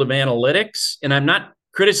world of analytics, and I'm not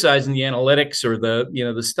criticizing the analytics or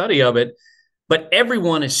the study of it, but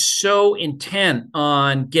everyone is so intent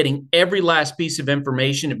on getting every last piece of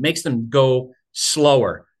information. It makes them go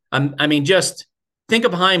slower. Just think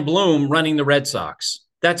of Chaim Bloom running the Red Sox.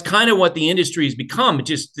 That's kind of what the industry has become.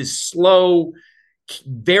 Just this slow,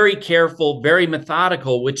 very careful, very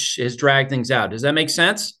methodical, which has dragged things out. Does that make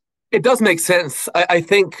sense? It does make sense. I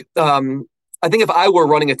think if I were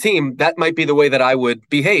running a team, that might be the way that I would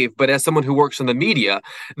behave. But as someone who works in the media,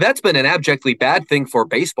 that's been an abjectly bad thing for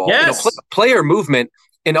baseball. Yes. Player movement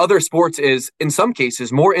in other sports is, in some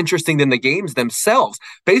cases, more interesting than the games themselves.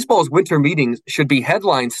 Baseball's winter meetings should be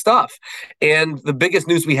headline stuff. And the biggest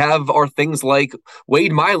news we have are things like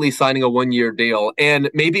Wade Miley signing a one-year deal,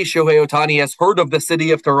 and maybe Shohei Ohtani has heard of the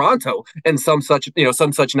city of Toronto and some such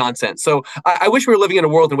nonsense. So I wish we were living in a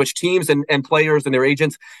world in which teams and players and their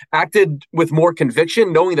agents acted with more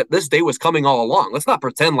conviction, knowing that this day was coming all along. Let's not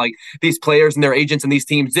pretend like these players and their agents and these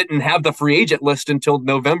teams didn't have the free agent list until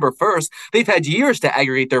November 1st. They've had years to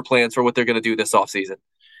aggregate their plans for what they're going to do this offseason.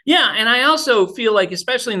 Yeah, and I also feel like,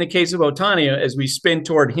 especially in the case of Ohtani, as we spin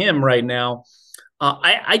toward him right now,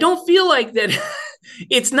 I don't feel like that.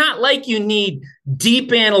 It's not like you need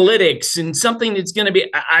deep analytics and something that's going to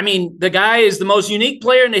be. The guy is the most unique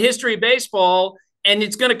player in the history of baseball, and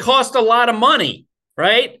it's going to cost a lot of money,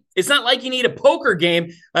 right? It's not like you need a poker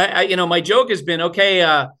game. My joke has been, okay,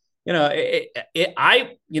 an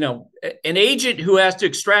agent who has to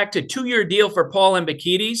extract a 2-year deal for Paul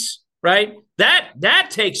Embikides, right? That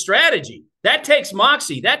takes strategy. That takes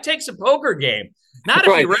moxie. That takes a poker game. Not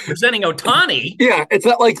if you're representing Ohtani. Yeah, it's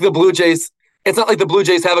not like the Blue Jays. It's not like the Blue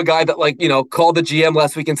Jays have a guy that called the GM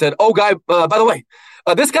last week and said, "Oh, guy, by the way,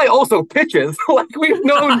 this guy also pitches." We've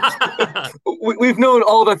known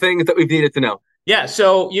all the things that we've needed to know. Yeah,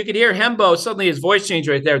 so you could hear Hembo, suddenly his voice changed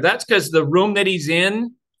right there. That's because the room that he's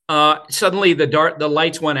in, suddenly the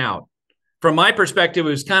lights went out. From my perspective, it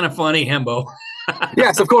was kind of funny, Hembo.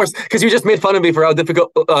 Yes, of course, because you just made fun of me for how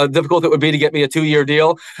difficult it would be to get me a 2-year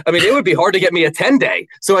deal. It would be hard to get me a 10-day.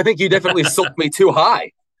 So I think you definitely sold me too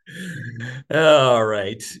high. All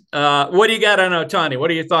right. What do you got on Ohtani? What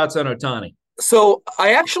are your thoughts on Ohtani? So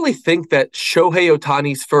I actually think that Shohei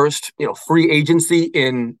Ohtani's first, free agency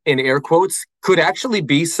in air quotes could actually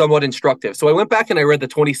be somewhat instructive. So I went back and I read the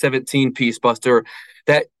 2017 piece, Buster,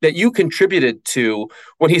 that you contributed to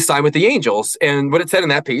when he signed with the Angels. And what it said in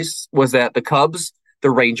that piece was that the Cubs, the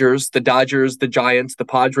Rangers, the Dodgers, the Giants, the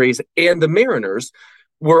Padres, and the Mariners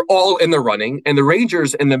were all in the running. And the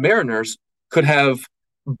Rangers and the Mariners could have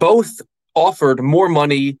both offered more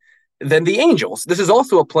money than the Angels. This is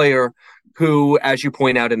also a player who, as you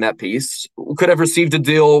point out in that piece, could have received a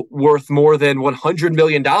deal worth more than $100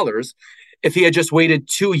 million if he had just waited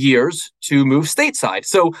 2 years to move stateside.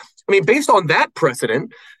 So, based on that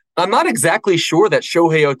precedent, I'm not exactly sure that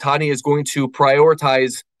Shohei Ohtani is going to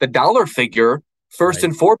prioritize the dollar figure first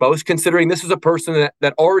and foremost, considering this is a person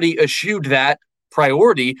that already eschewed that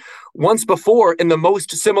priority once before in the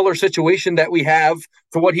most similar situation that we have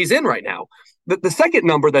for what he's in right now. The second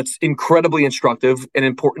number that's incredibly instructive and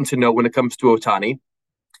important to know when it comes to Ohtani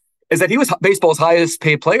is that he was baseball's highest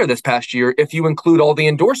paid player this past year if you include all the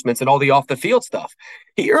endorsements and all the off-the-field stuff.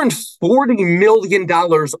 He earned $40 million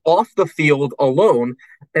off the field alone,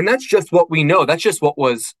 and that's just what we know. That's just what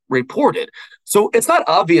was reported. So it's not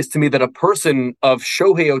obvious to me that a person of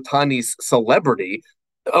Shohei Ohtani's celebrity,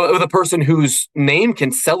 the person whose name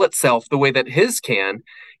can sell itself the way that his can,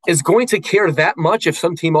 is going to care that much if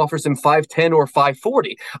some team offers him 510 or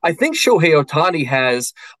 540. I think Shohei Ohtani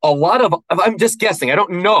has a lot of, I'm just guessing. I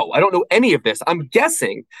don't know any of this. I'm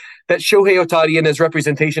guessing that Shohei Ohtani and his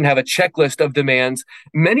representation have a checklist of demands,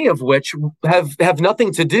 many of which have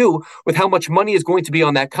nothing to do with how much money is going to be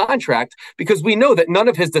on that contract, because we know that none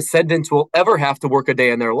of his descendants will ever have to work a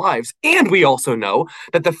day in their lives. And we also know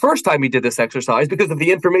that the first time he did this exercise, because of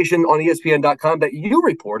the information on ESPN.com that you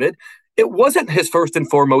reported, it wasn't his first and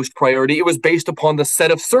foremost priority. It was based upon the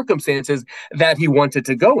set of circumstances that he wanted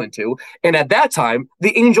to go into. And at that time,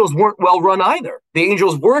 the Angels weren't well run either. The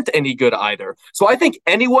Angels weren't any good either. So I think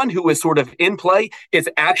anyone who is sort of in play is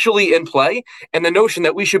actually in play. And the notion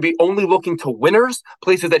that we should be only looking to winners,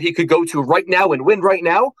 places that he could go to right now and win right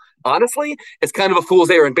now, honestly, it's kind of a fool's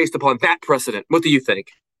errand based upon that precedent. What do you think?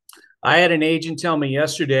 I had an agent tell me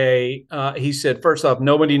yesterday, he said, first off,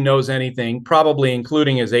 nobody knows anything, probably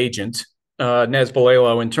including his agent, Nez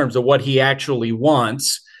Balelo, in terms of what he actually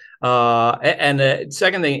wants. And the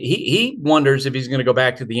second thing, he wonders if he's going to go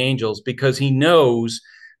back to the Angels because he knows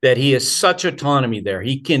that he has such autonomy there.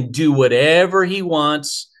 He can do whatever he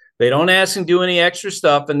wants. They don't ask him to do any extra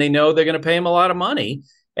stuff, and they know they're going to pay him a lot of money.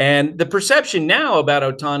 And the perception now about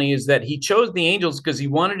Ohtani is that he chose the Angels because he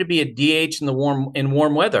wanted to be a DH in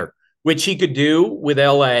warm weather, which he could do with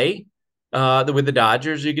LA, with the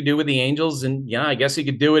Dodgers. He could do with the Angels, and I guess he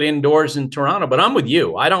could do it indoors in Toronto. But I'm with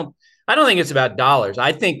you. I don't think it's about dollars. I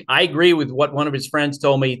agree with what one of his friends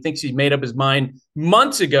told me. He thinks he's made up his mind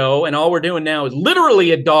months ago, and all we're doing now is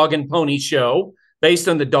literally a dog and pony show based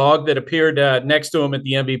on the dog that appeared next to him at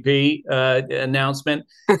the MVP announcement.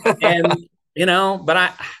 And but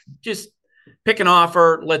I just pick an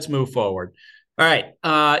offer. Let's move forward. All right.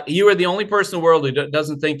 You are the only person in the world who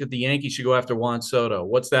doesn't think that the Yankees should go after Juan Soto.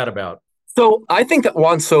 What's that about? So I think that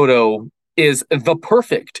Juan Soto is the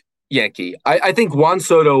perfect Yankee. I think Juan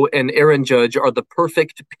Soto and Aaron Judge are the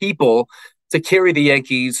perfect people to carry the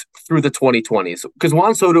Yankees through the 2020s, because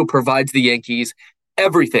Juan Soto provides the Yankees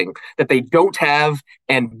everything that they don't have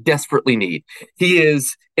and desperately need. He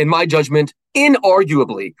is, in my judgment,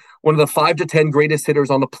 inarguably one of the 5 to 10 greatest hitters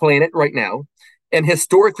on the planet right now. An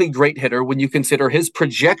historically great hitter when you consider his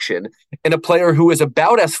projection, and a player who is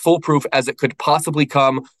about as foolproof as it could possibly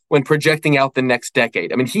come when projecting out the next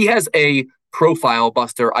decade. I mean, he has a profile,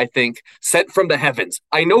 Buster, I think, sent from the heavens.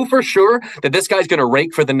 I know for sure that this guy's going to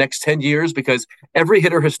rake for the next 10 years because every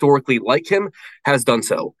hitter historically like him has done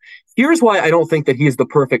so. Here's why I don't think that he is the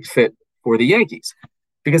perfect fit for the Yankees.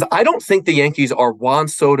 Because I don't think the Yankees are Juan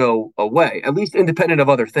Soto away, at least independent of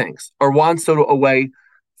other things, or Juan Soto away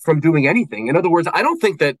from doing anything. In other words, I don't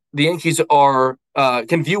think that the Yankees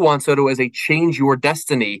can view Juan Soto as a change your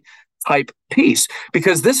destiny type piece,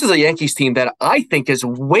 because this is a Yankees team that I think is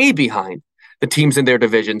way behind the teams in their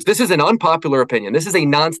divisions. This is an unpopular opinion. This is a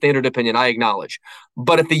non-standard opinion, I acknowledge.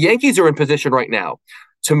 But if the Yankees are in position right now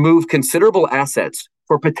to move considerable assets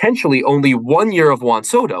for potentially only 1 year of Juan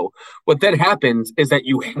Soto, what then happens is that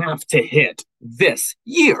you have to hit this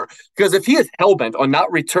year. Because if he is hellbent on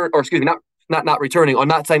not returning, on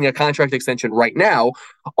not signing a contract extension right now,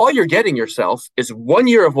 all you're getting yourself is 1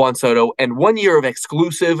 year of Juan Soto and 1 year of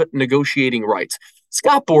exclusive negotiating rights.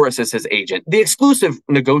 Scott Boras is his agent. The exclusive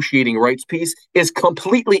negotiating rights piece is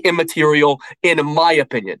completely immaterial, in my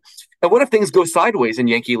opinion. And what if things go sideways in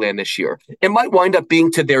Yankee land this year? It might wind up being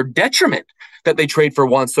to their detriment that they trade for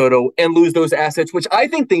Juan Soto and lose those assets, which I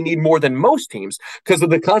think they need more than most teams because of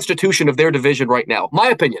the constitution of their division right now. My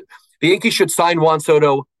opinion, the Yankees should sign Juan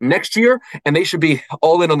Soto next year, and they should be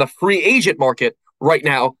all in on the free agent market right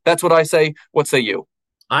now. That's what I say. What say you?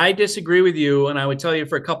 I disagree with you, and I would tell you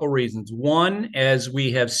for a couple of reasons. One, as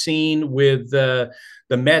we have seen with the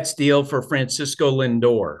Mets deal for Francisco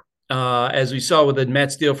Lindor, as we saw with the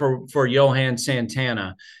Mets deal for Johan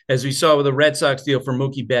Santana, as we saw with the Red Sox deal for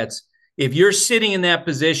Mookie Betts, if you're sitting in that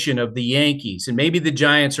position of the Yankees, and maybe the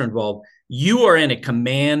Giants are involved, you are in a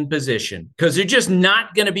command position because there's just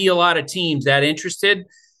not going to be a lot of teams that interested.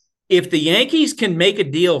 If the Yankees can make a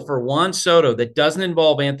deal for Juan Soto that doesn't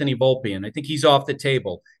involve Anthony Volpe, and I think he's off the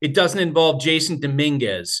table, it doesn't involve Jason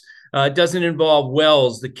Dominguez, it doesn't involve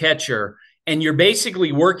Wells, the catcher, and you're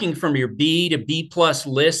basically working from your B to B plus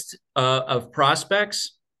list of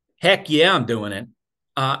prospects, heck yeah, I'm doing it.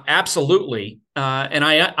 Absolutely. And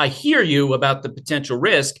I hear you about the potential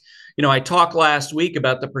risk. I talked last week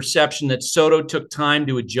about the perception that Soto took time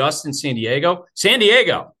to adjust in San Diego.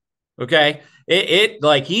 Okay.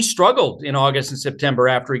 It he struggled in August and September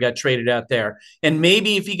after he got traded out there. And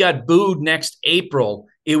maybe if he got booed next April,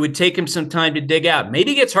 it would take him some time to dig out.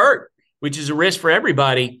 Maybe he gets hurt, which is a risk for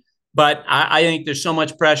everybody. But I think there's so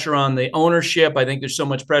much pressure on the ownership. I think there's so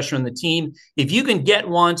much pressure on the team. If you can get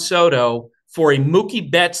Juan Soto for a Mookie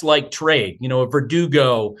Betts-like trade, a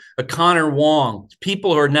Verdugo, a Connor Wong,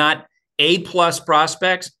 people who are not A-plus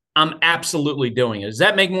prospects, I'm absolutely doing it. Does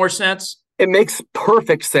that make more sense? It makes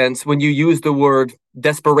perfect sense when you use the word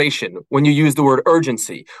desperation, when you use the word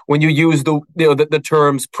urgency, when you use the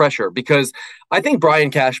terms pressure, because I think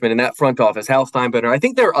Brian Cashman in that front office, Hal Steinbrenner, I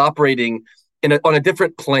think they're operating on a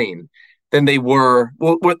different plane than they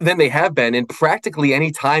have been in practically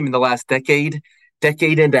any time in the last decade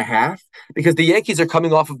and a half, because the Yankees are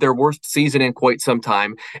coming off of their worst season in quite some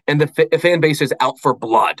time, and the fan base is out for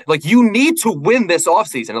blood. Like, you need to win this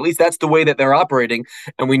offseason. At least that's the way that they're operating,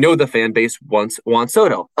 and we know the fan base wants Juan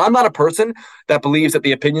Soto. I'm not a person that believes that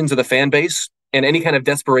the opinions of the fan base and any kind of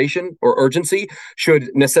desperation or urgency should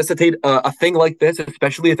necessitate a thing like this,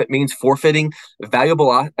 especially if it means forfeiting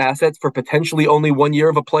valuable assets for potentially only 1 year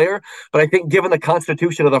of a player. But I think given the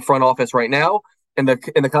constitution of the front office right now, in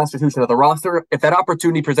the constitution of the roster, if that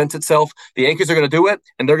opportunity presents itself, the Yankees are going to do it,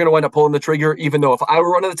 and they're going to wind up pulling the trigger, even though if I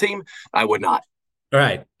were running the team, I would not. All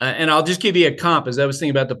right. And I'll just give you a comp as I was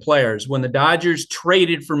thinking about the players. When the Dodgers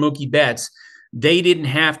traded for Mookie Betts, they didn't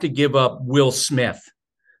have to give up Will Smith.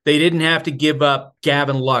 They didn't have to give up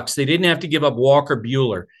Gavin Lux. They didn't have to give up Walker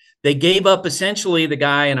Buehler. They gave up essentially the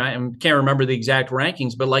guy, and I can't remember the exact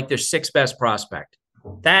rankings, but like their sixth best prospect.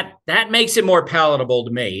 That makes it more palatable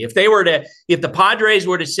to me. If the Padres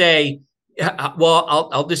were to say, well,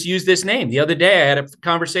 I'll just use this name. The other day I had a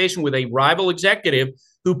conversation with a rival executive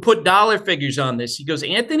who put dollar figures on this. He goes,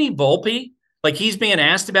 Anthony Volpe, like he's being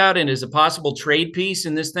asked about and is a possible trade piece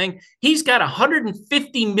in this thing. He's got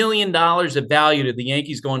 $150 million of value to the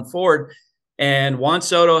Yankees going forward. And Juan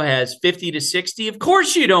Soto has 50 to 60. Of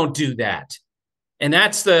course you don't do that. And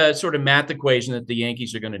that's the sort of math equation that the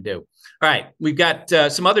Yankees are going to do. All right, we've got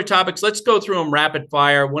some other topics. Let's go through them rapid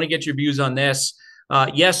fire. I want to get your views on this.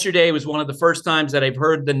 Yesterday was one of the first times that I've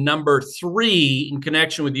heard the number 3 in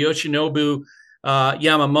connection with Yoshinobu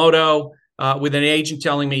Yamamoto, with an agent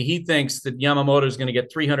telling me he thinks that Yamamoto is going to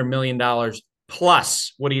get $300 million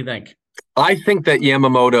plus. What do you think? I think that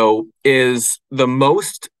Yamamoto is the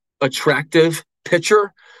most attractive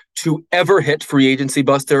pitcher to ever hit free agency,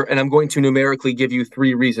 Buster, and I'm going to numerically give you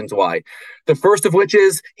 3 reasons why. The first of which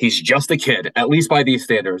is he's just a kid, at least by these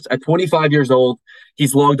standards. At 25 years old,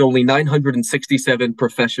 he's logged only 967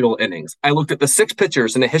 professional innings. I looked at the 6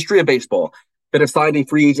 pitchers in the history of baseball that have signed a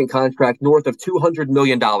free agent contract north of $200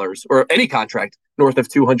 million, or any contract north of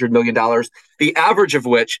 $200 million, the average of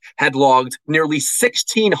which had logged nearly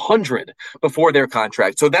 1,600 before their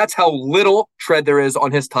contract. So that's how little tread there is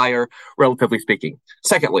on his tire, relatively speaking.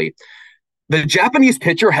 Secondly, the Japanese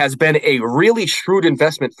pitcher has been a really shrewd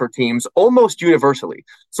investment for teams almost universally.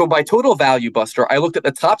 So by total value, Buster, I looked at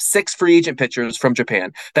the top 6 free agent pitchers from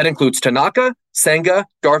Japan. That includes Tanaka, Senga,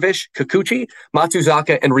 Darvish, Kikuchi,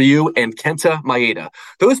 Matsuzaka, and Ryu, and Kenta Maeda.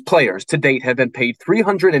 Those players to date have been paid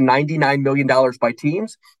 $399 million by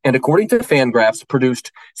teams, and according to Fangraphs,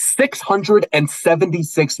 produced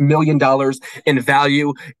 $676 million in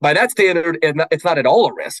value. By that standard, it's not at all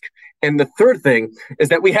a risk. And the third thing is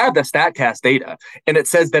that we have the StatCast data, and it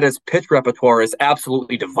says that his pitch repertoire is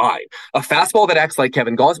absolutely divine. A fastball that acts like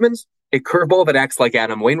Kevin Gausman's, a curveball that acts like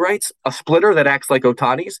Adam Wainwright's, a splitter that acts like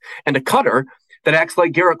Ohtani's, and a cutter that acts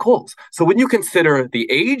like Garrett Cole's. So when you consider the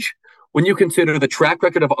age, when you consider the track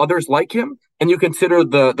record of others like him, and you consider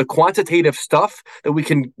the quantitative stuff that we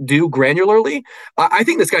can do granularly, I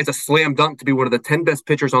think this guy's a slam dunk to be one of the 10 best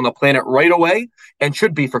pitchers on the planet right away, and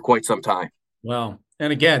should be for quite some time. Well,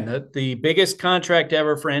 and again, the biggest contract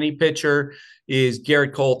ever for any pitcher is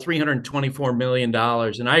Garrett Cole, $324 million.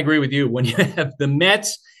 And I agree with you. When you have the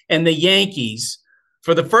Mets and the Yankees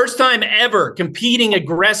for the first time ever competing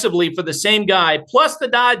aggressively for the same guy, plus the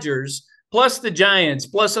Dodgers, plus the Giants,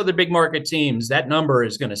 plus other big market teams, that number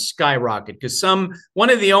is going to skyrocket because one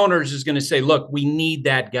of the owners is going to say, look, we need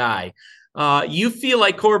that guy. You feel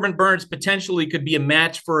like Corbin Burns potentially could be a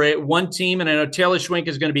match for one team, and I know Taylor Schwenk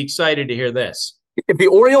is going to be excited to hear this. If the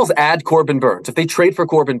Orioles add Corbin Burns, if they trade for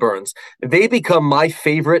Corbin Burns, they become my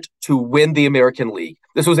favorite to win the American League.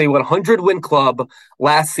 This was a 100-win club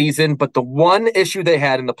last season, but the one issue they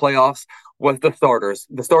had in the playoffs was the starters.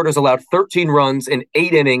 The starters allowed 13 runs in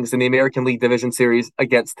 8 innings in the American League Division Series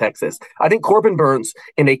against Texas. I think Corbin Burns,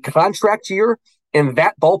 in a contract year, in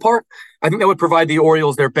that ballpark, I think that would provide the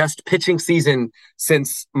Orioles their best pitching season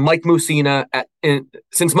since Mike Mussina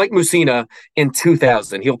in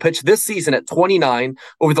 2000. He'll pitch this season at 29.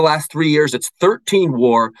 Over the last 3 years, it's 13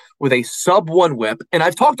 WAR with a sub-1 WHIP. And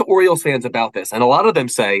I've talked to Orioles fans about this, and a lot of them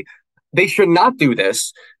say they should not do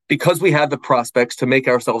this because we have the prospects to make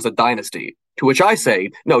ourselves a dynasty. To which I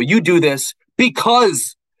say, no, you do this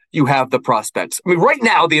because you have the prospects. I mean, right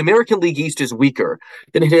now, the American League East is weaker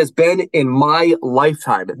than it has been in my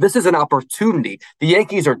lifetime. This is an opportunity. The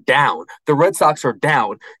Yankees are down. The Red Sox are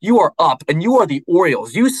down. You are up, and you are the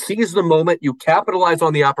Orioles. You seize the moment. You capitalize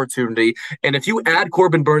on the opportunity. And if you add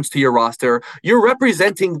Corbin Burnes to your roster, you're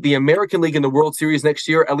representing the American League in the World Series next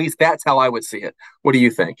year. At least that's how I would see it. What do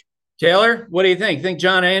you think? Taylor, what do you think? Think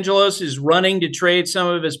John Angelos is running to trade some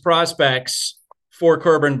of his prospects for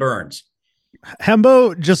Corbin Burnes?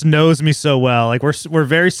 Hembo just knows me so well. Like we're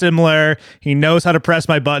very similar. He knows how to press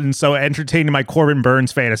my buttons. So entertaining my Corbin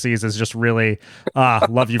Burnes fantasies is just really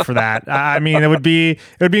love you for that. I mean, it would be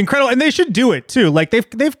incredible, and they should do it too. Like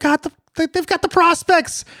they've got the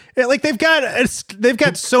prospects. Like they've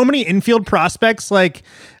got so many infield prospects. Like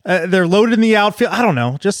they're loaded in the outfield. I don't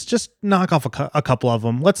know. Just knock off a couple of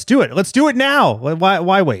them. Let's do it. Let's do it now.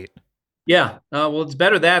 Why wait? Yeah, well, it's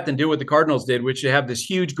better that than do what the Cardinals did, which they have this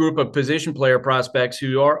huge group of position player prospects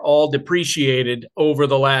who are all depreciated over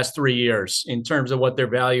the last 3 years in terms of what their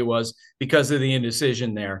value was because of the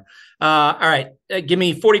indecision there. All right, give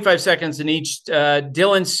me 45 seconds in each.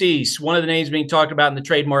 Dylan Cease, one of the names being talked about in the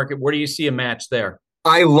trade market. Where do you see a match there?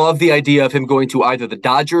 I love the idea of him going to either the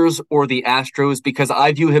Dodgers or the Astros because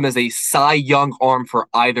I view him as a Cy Young arm for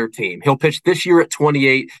either team. He'll pitch this year at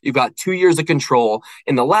 28. You've got 2 years of control.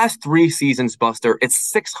 In the last 3 seasons, Buster, it's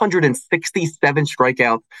 667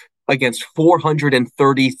 strikeouts against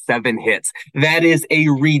 437 hits. That is a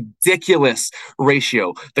ridiculous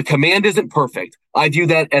ratio. The command isn't perfect. I view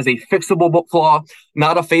that as a fixable flaw,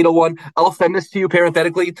 not a fatal one. I'll send this to you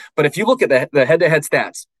parenthetically, but if you look at the head-to-head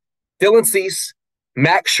stats, Dylan Cease,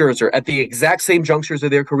 Max Scherzer at the exact same junctures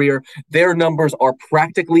of their career, their numbers are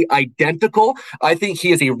practically identical. I think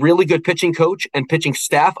he is a really good pitching coach and pitching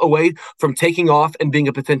staff away from taking off and being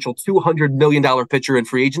a potential $200 million pitcher in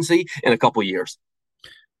free agency in a couple years.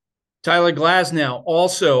 Tyler Glasnow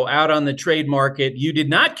also out on the trade market. You did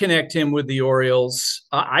not connect him with the Orioles.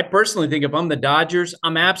 I personally think if I'm the Dodgers,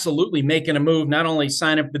 I'm absolutely making a move, not only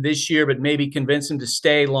sign him for this year, but maybe convince him to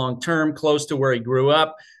stay long-term, close to where he grew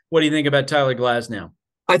up. What do you think about Tyler Glasnow?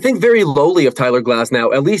 I think very lowly of Tyler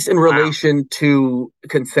Glasnow, at least in relation to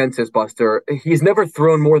consensus, Buster. He's never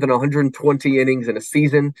thrown more than 120 innings in a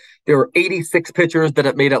season. There are 86 pitchers that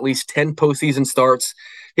have made at least 10 postseason starts.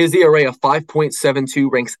 His ERA of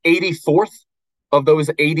 5.72 ranks 84th of those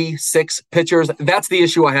 86 pitchers. That's the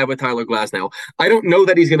issue I have with Tyler Glasnow. I don't know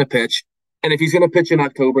that he's going to pitch. And if he's going to pitch in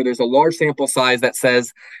October, there's a large sample size that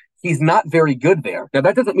says he's not very good there. Now,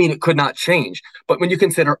 that doesn't mean it could not change. But when you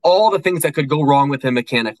consider all the things that could go wrong with him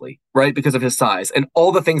mechanically, right, because of his size, and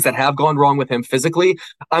all the things that have gone wrong with him physically,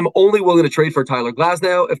 I'm only willing to trade for Tyler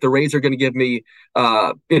Glasnow if the Rays are going to give me,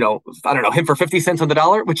 I don't know, him for 50 cents on the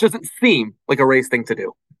dollar, which doesn't seem like a Rays thing to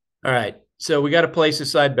do. All right. So we got to place a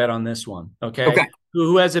side bet on this one. Okay.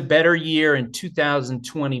 Who has a better year in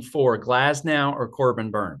 2024, Glasnow or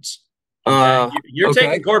Corbin Burnes? You're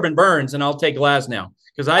taking Corbin Burnes, and I'll take Glasnow.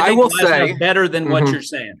 Because I think Glasnow's better than what you're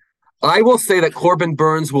saying. I will say that Corbin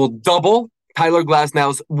Burnes will double Tyler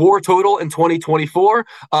Glasnow's WAR total in 2024.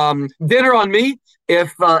 Dinner on me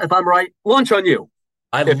if I'm right. Lunch on you.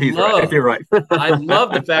 If you're right. I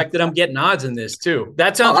love the fact that I'm getting odds in this too.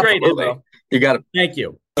 That sounds great, Hembo. You got it. Thank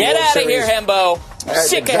you. Get out of here, Hembo.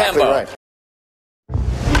 Sick of Hembo. Right.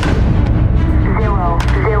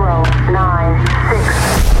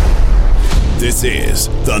 0096. This is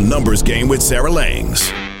The Numbers Game with Sarah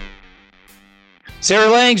Langs.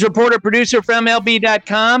 Sarah Langs, reporter, producer from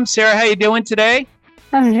MLB.com. Sarah, how you doing today?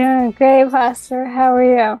 I'm doing great, Buster. How are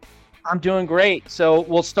you? I'm doing great. So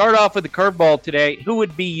we'll start off with the curveball today. Who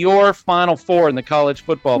would be your Final Four in the college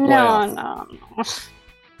football playoff?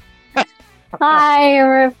 No. I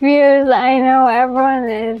refuse. I know everyone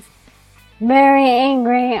is very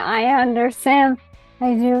angry. I understand.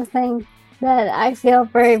 I do think that I feel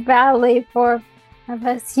very badly for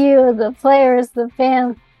FSU, the players, the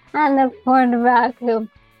fans, and the quarterback who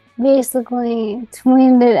basically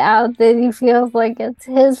tweeted out that he feels like it's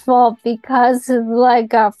his fault because his leg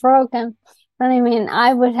got broken. But I mean,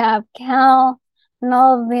 I would have Cal and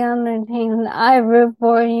all of the other teams I root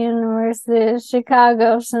for, University of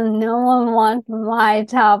Chicago, so no one wants my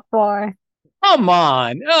top four. Come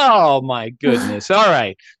on. Oh, my goodness. All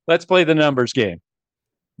right. Let's play the numbers game.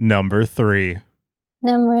 Number 3.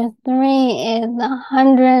 Number 3 is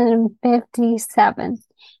 157.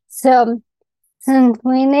 So, since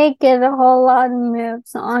we didn't get a whole lot of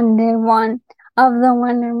moves on day one of the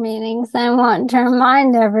winter meetings, I want to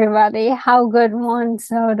remind everybody how good Juan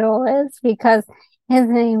Soto is because his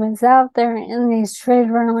name is out there in these trade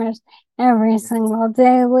rumors. every single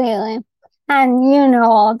day lately. And you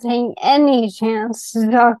know I'll take any chance to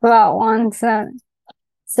talk about 170.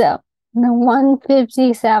 So the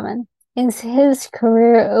 157 is his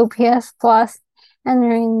career OPS plus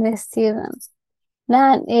entering this season.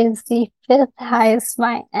 That is the 5th highest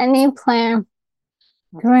by any player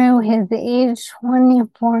through his age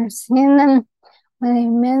 24 season, with a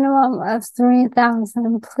minimum of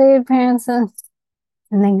 3,000 plate appearances.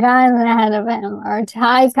 And the guys ahead of him are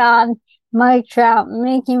Ty Cobb, Mike Trout,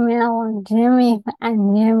 Mickey Mantle, Jimmy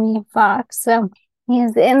Fox. So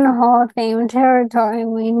he's in the Hall of Fame territory.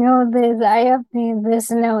 We know this. I update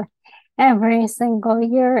this note every single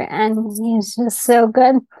year, and he's just so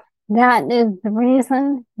good. That is the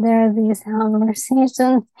reason there are these conversations,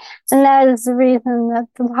 and that is the reason that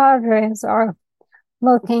the Padres are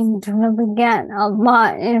looking to really get a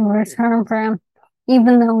lot in return for him,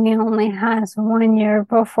 even though he only has 1 year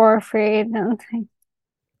before free agency.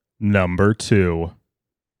 Number 2.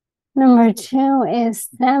 Number 2 is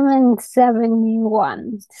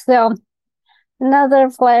 771. So another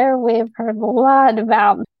player we've heard a lot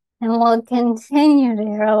about and will continue to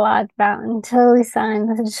hear a lot about until he signs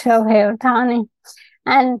with Shohei Ohtani.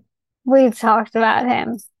 And we've talked about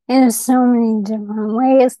him in so many different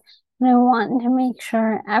ways. And I want to make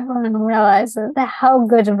sure everyone realizes how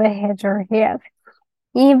good of a hitter he is.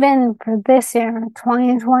 Even for this year,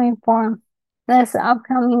 2024, this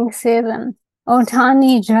upcoming season,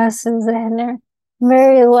 Ohtani just as a hitter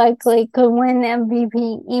very likely could win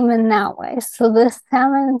MVP even that way. So this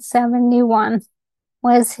 771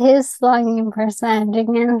 was his slugging percentage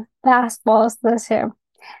against fastballs this year.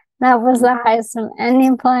 That was the highest of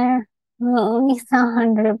any player with at least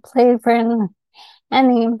 100 plate for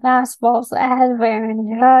any fastballs ahead of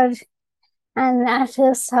Aaron Judge. And that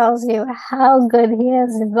just tells you how good he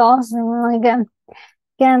is. He's also really good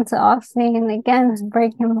against off-speed and against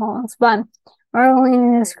breaking balls. But early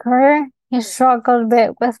in his career, he struggled a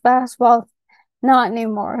bit with fastballs. Not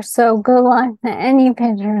anymore. So good luck to any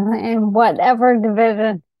pitcher in whatever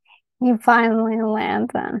division he finally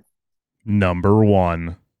lands in. Number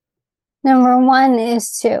 1. Number 1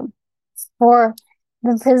 is 2. For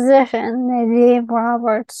the position that Dave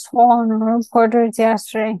Roberts told reporters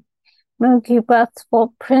yesterday, Mookie Betts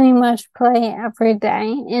will pretty much play every day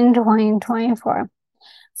in 2024.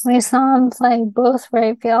 We saw him play both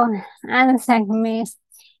right field and second base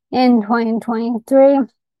in 2023.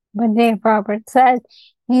 But Dave Roberts said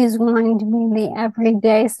he's going to be the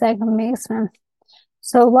everyday second baseman.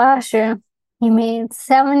 So last year, he made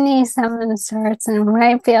 77 starts in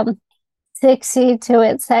right field, 62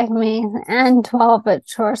 at second base, and 12 at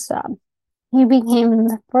shortstop. He became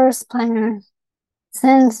the first player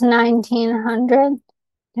since 1900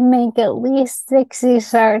 to make at least 60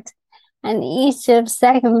 starts in each of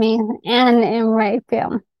second base and in right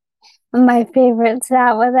field. My favorite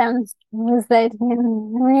stat with him was that he had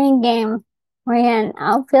 3 games where he had an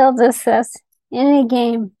outfield assist in a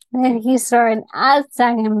game that he started at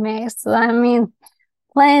second base. So that means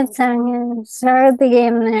played second, started the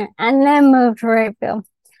game there, and then moved to right field,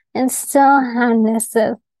 and still had an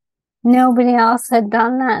assist. Nobody else had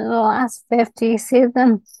done that in the last 50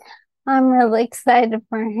 seasons. I'm really excited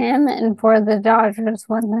for him and for the Dodgers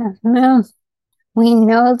with this move. We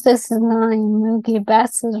know this is not Mookie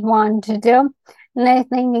Betts has wanted to do, and I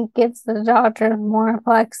think it gives the Dodgers more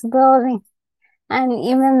flexibility. And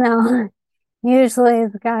even though usually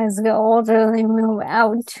as guys get older, they move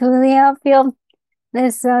out to the outfield,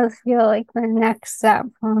 this does feel like the next step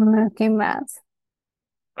for Mookie Betts.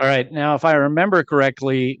 All right. Now, if I remember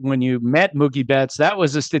correctly, when you met Mookie Betts, that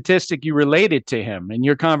was a statistic you related to him in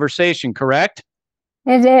your conversation, correct?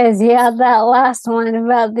 It is. Yeah, that last one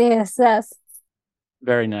about the assist.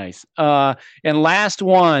 Very nice. And last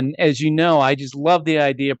one, as you know, I just love the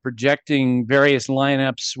idea of projecting various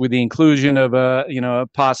lineups with the inclusion of a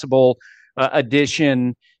possible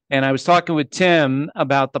addition. And I was talking with Tim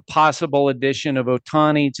about the possible addition of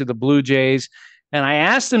Ohtani to the Blue Jays. And I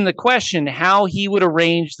asked him the question how he would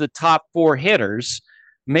arrange the top 4 hitters.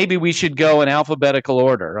 Maybe we should go in alphabetical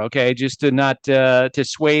order, okay, just to not to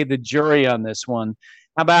sway the jury on this one.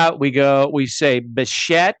 How about we say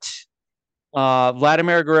Bichette,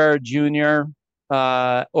 Vladimir Guerrero Jr.,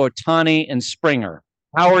 Ohtani, and Springer.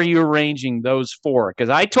 How are you arranging those 4? Because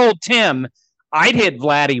I told Tim I'd hit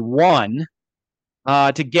Vladdy 1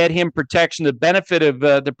 to get him protection, the benefit of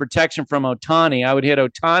the protection from Ohtani. I would hit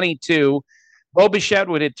Ohtani 2. Bo Bichette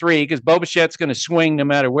would hit 3 because Bo Bichette's going to swing no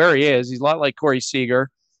matter where he is. He's a lot like Corey Seager.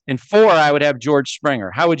 And 4, I would have George Springer.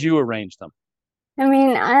 How would you arrange them? I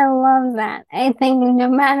mean, I love that. I think no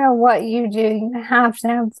matter what you do, you have to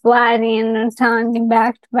have Vladdy and Ohtani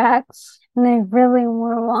back to back. and they really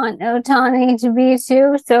want Ohtani to be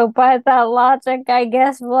too. So by that logic, I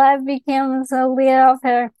guess Vlad becomes a leadoff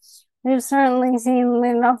hitter. We've certainly seen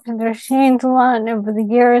leadoff hitters change a lot over the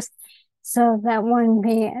years, so that wouldn't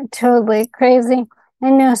be totally crazy. I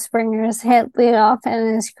know Springer's hit leadoff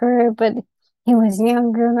in his career, but he was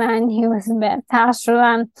younger then. He was a bit faster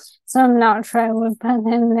then, so I'm not sure I would put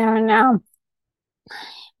him there now.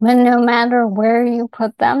 But no matter where you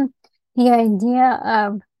put them, the idea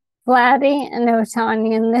of Vladdy and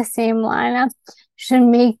Ohtani in the same lineup should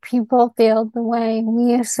make people feel the way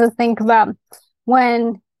we used to think about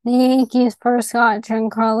when the Yankees first got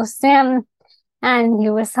Giancarlo Stanton and he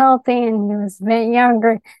was healthy and he was a bit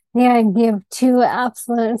younger. The idea of two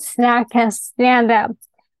absolute snackheads stand up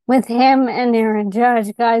with him and Aaron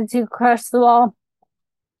Judge, guys who crush the ball.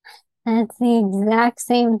 That's the exact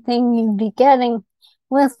same thing you'd be getting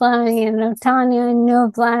with Vladdy and Ohtani. I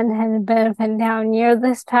know Vlad had a bit of a down year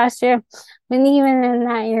this past year, but even in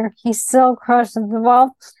that year, he still crushes the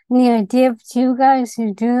ball. And the idea of two guys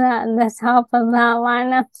who do that and this help of that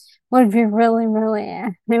lineup would be really,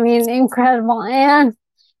 really, incredible. And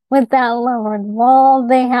with that lowered wall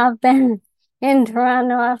they have been in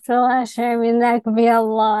Toronto after last year, that could be a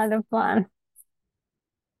lot of fun.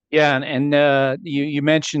 Yeah, and you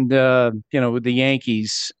mentioned with the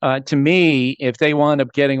Yankees. To me, if they wound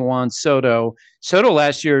up getting Juan Soto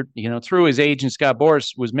last year, through his agent Scott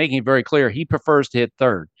Boras was making it very clear he prefers to hit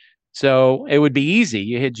third. So it would be easy.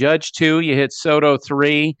 You hit Judge 2, you hit Soto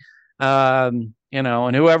 3, and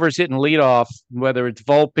whoever's hitting leadoff, whether it's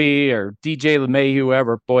Volpe or DJ LeMay,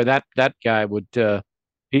 whoever, boy, that guy would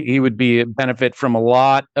he would be a benefit from a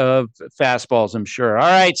lot of fastballs, I'm sure. All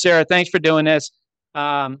right, Sarah, thanks for doing this.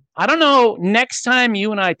 I don't know. Next time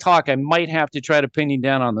you and I talk, I might have to try to pin you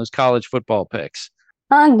down on those college football picks.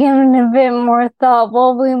 I'll give it a bit more thought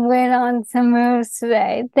while we wait on some moves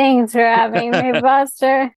today. Thanks for having me,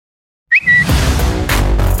 Buster.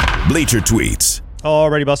 Bleacher Tweets.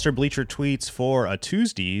 Alrighty, Buster. Bleacher Tweets for a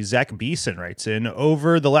Tuesday. Zach Beeson writes in,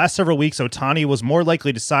 over the last several weeks, Ohtani was more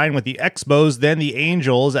likely to sign with the Expos than the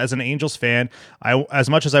Angels. As an Angels fan, as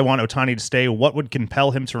much as I want Ohtani to stay, what would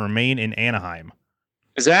compel him to remain in Anaheim?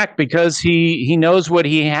 Zach, because he knows what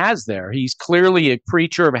he has there. He's clearly a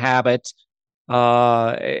creature of habit.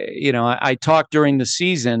 I talked during the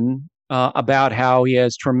season about how he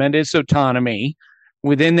has tremendous autonomy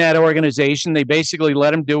within that organization. They basically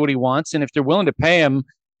let him do what he wants. And if they're willing to pay him,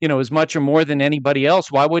 as much or more than anybody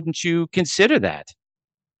else, why wouldn't you consider that?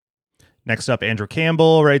 Next up, Andrew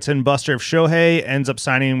Campbell writes in, Buster, if Shohei ends up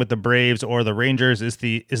signing with the Braves or the Rangers, is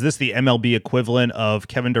this the MLB equivalent of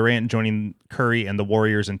Kevin Durant joining Curry and the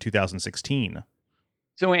Warriors in 2016?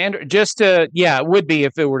 So, Andrew, it would be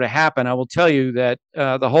if it were to happen. I will tell you that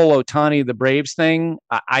the whole Ohtani, the Braves thing,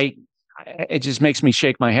 it just makes me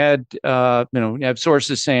shake my head. I have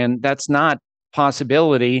sources saying that's not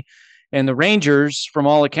possibility. And the Rangers, from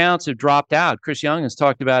all accounts, have dropped out. Chris Young has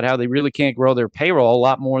talked about how they really can't grow their payroll a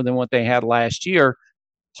lot more than what they had last year.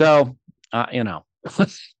 So, but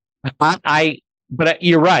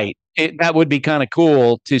you're right. That would be kind of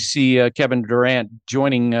cool to see Kevin Durant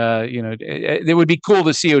joining. It would be cool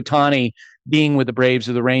to see Ohtani being with the Braves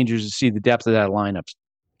or the Rangers to see the depth of that lineup.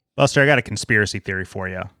 Buster, I got a conspiracy theory for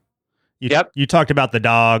you. Yep. You talked about the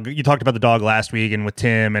dog. You talked about the dog last week and with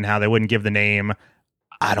Tim and how they wouldn't give the name.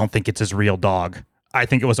 I don't think it's his real dog. I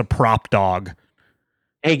think it was a prop dog.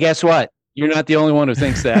 Hey, guess what? You're not the only one who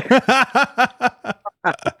thinks that.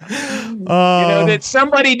 That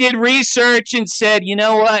somebody did research and said, you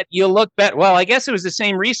know what? You look better. Well, I guess it was the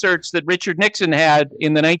same research that Richard Nixon had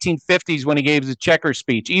in the 1950s when he gave the checker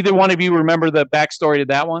speech. Either one of you remember the backstory to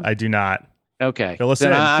that one? I do not. Okay. Fill us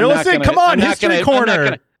in. Come on, History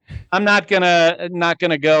Corner. I'm not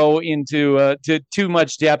gonna go into to too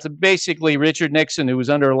much depth. Basically, Richard Nixon, who was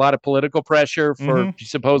under a lot of political pressure for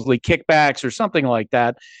supposedly kickbacks or something like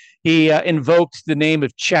that, he invoked the name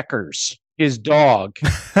of Checkers, his dog.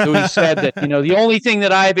 So he said that the only thing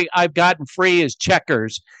that I've gotten free is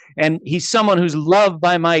Checkers, and he's someone who's loved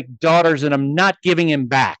by my daughters, and I'm not giving him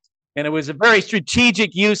back. And it was a very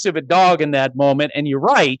strategic use of a dog in that moment. And you're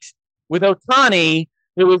right, with Ohtani,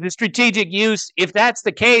 it was a strategic use. If that's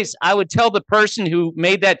the case, I would tell the person who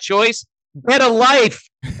made that choice, get a life.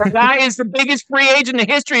 The guy is the biggest free agent in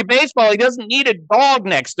the history of baseball. He doesn't need a dog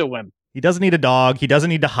next to him. He doesn't need a dog. He doesn't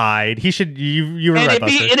need to hide. He should. You were right,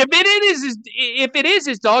 Buster. And if it is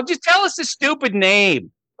his dog, just tell us the stupid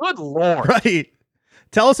name. Good Lord. Right.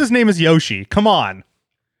 Tell us his name is Yoshi. Come on.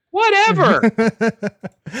 Whatever.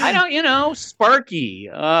 I don't, Sparky,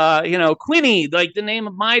 Quinny, like the name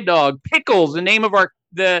of my dog, Pickles, the name of our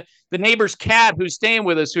the neighbor's cat who's staying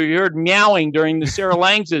with us, who you heard meowing during the Sarah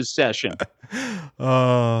Langs' session.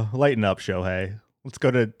 Lighten up, Shohei. Let's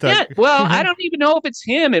go to yeah. Well, I don't even know if it's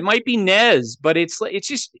him. It might be Nez, but it's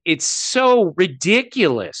so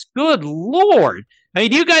ridiculous. Good Lord. I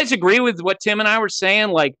mean, do you guys agree with what Tim and I were saying?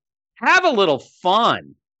 Like, have a little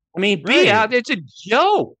fun. I mean, be out. It's a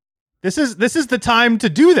joke. This is the time to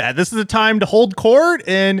do that. This is the time to hold court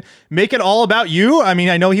and make it all about you. I mean,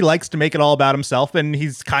 I know he likes to make it all about himself, and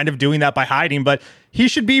he's kind of doing that by hiding, but he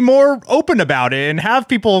should be more open about it and have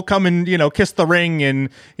people come and, kiss the ring and,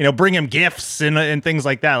 bring him gifts and things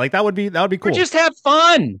like that. Like that would be cool. Or just have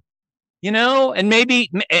fun,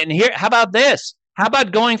 and here, how about this? How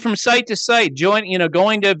about going from site to site,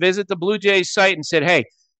 going to visit the Blue Jays site and said, hey,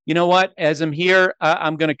 you know what? As I'm here,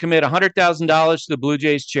 I'm going to commit $100,000 to the Blue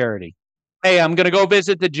Jays charity. Hey, I'm going to go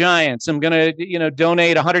visit the Giants. I'm going to,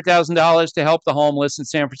 donate $100,000 to help the homeless in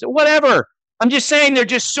San Francisco. Whatever. I'm just saying there are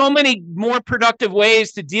just so many more productive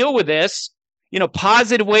ways to deal with this,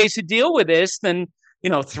 positive ways to deal with this than,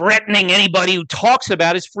 threatening anybody who talks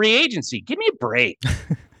about his free agency. Give me a break.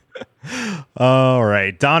 All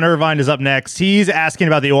right. Don Irvine is up next. He's asking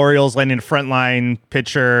about the Orioles landing a frontline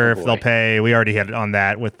pitcher, if they'll pay. We already hit on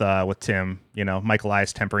that with Tim. Mike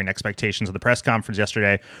Elias tempering expectations of the press conference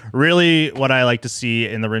yesterday. Really what I like to see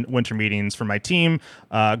in the winter meetings from my team.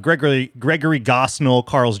 Gregory Gosnell,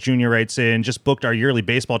 Carl's Jr. writes in, just booked our yearly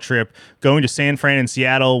baseball trip going to San Fran and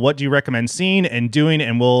Seattle. What do you recommend seeing and doing?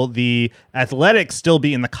 And will the Athletics still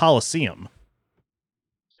be in the Coliseum?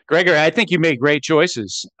 Gregory, I think you made great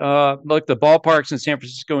choices. Look, the ballparks in San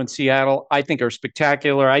Francisco and Seattle, I think, are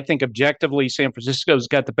spectacular. I think objectively, San Francisco's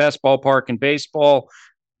got the best ballpark in baseball.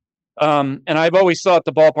 And I've always thought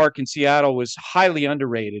the ballpark in Seattle was highly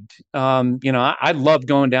underrated. I love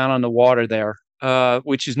going down on the water there,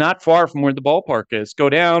 which is not far from where the ballpark is. Go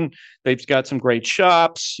down, they've got some great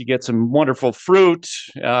shops. You get some wonderful fruit.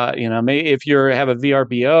 If you have a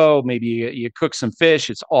VRBO, maybe you cook some fish.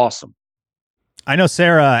 It's awesome. I know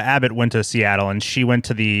Sarah Abbott went to Seattle and she went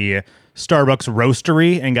to the Starbucks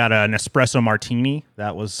roastery and got an espresso martini.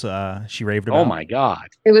 That was, she raved about. Oh my God.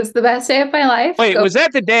 It was the best day of my life. Wait, was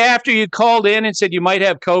that the day after you called in and said you might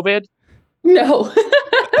have COVID? No.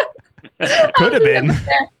 Could have been.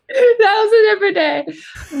 That was a different day.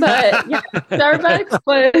 But yeah, Starbucks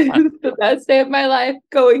was the best day of my life.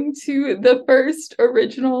 Going to the first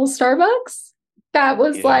original Starbucks. That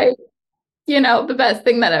was the best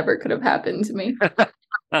thing that ever could have happened to me.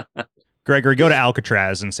 Gregory, go to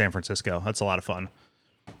Alcatraz in San Francisco. That's a lot of fun.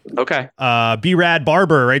 Okay. B-Rad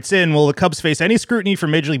Barber writes in, will the Cubs face any scrutiny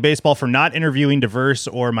from Major League Baseball for not interviewing diverse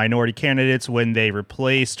or minority candidates when they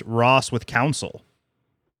replaced Ross with counsel?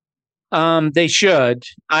 They should.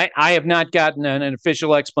 I have not gotten an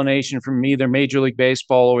official explanation from either Major League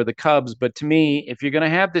Baseball or the Cubs, but to me, if you're going to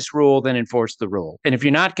have this rule, then enforce the rule. And if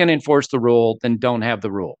you're not going to enforce the rule, then don't have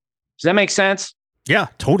the rule. Does that make sense? Yeah,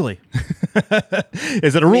 totally.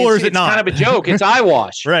 Is it a rule or is it not? It's kind of a joke. It's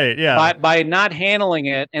eyewash. Right, yeah. By not handling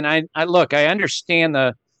it, and I understand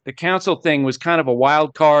the council thing was kind of a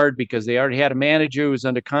wild card because they already had a manager who was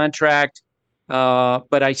under contract,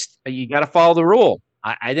 but you got to follow the rule.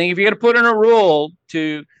 I think if you're going to put in a rule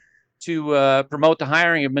to promote the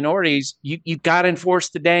hiring of minorities, you got to enforce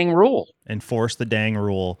the dang rule. Enforce the dang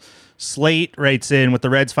rule. Slate writes in, with the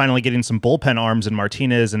Reds finally getting some bullpen arms in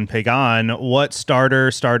Martinez and Pagan, what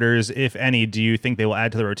starters, if any, do you think they will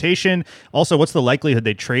add to the rotation? Also, what's the likelihood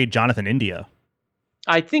they trade Jonathan India?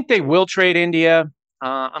 I think they will trade India.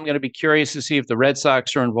 I'm going to be curious to see if the Red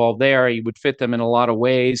Sox are involved there. He would fit them in a lot of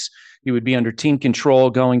ways. He would be under team control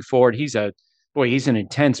going forward. He's an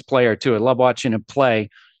intense player too. I love watching him play.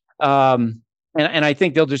 And I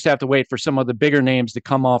think they'll just have to wait for some of the bigger names to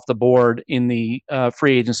come off the board in the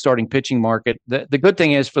free agent starting pitching market. The good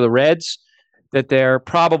thing is for the Reds that they're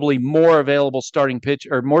probably more starting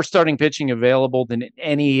pitching available than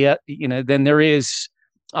any, than there is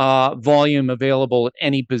volume available at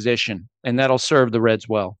any position. And that'll serve the Reds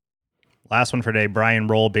well. Last one for today. Brian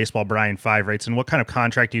Roll, Baseball Brian 5 writes in, what kind of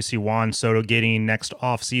contract do you see Juan Soto getting next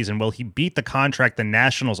offseason? Will he beat the contract the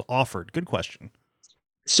Nationals offered? Good question.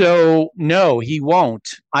 So, no, he won't,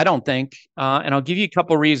 I don't think. And I'll give you a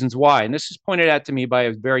couple of reasons why. And this is pointed out to me by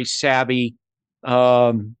a very savvy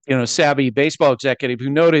baseball executive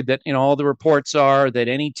who noted that, all the reports are that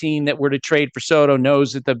any team that were to trade for Soto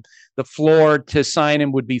knows that the floor to sign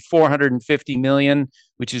him would be $450 million,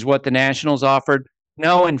 which is what the Nationals offered.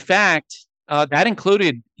 No, in fact, that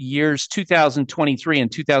included years 2023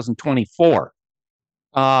 and 2024.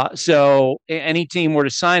 So any team were to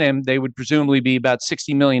sign him, they would presumably be about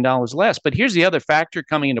 $60 million less. But here's the other factor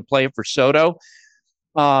coming into play for Soto.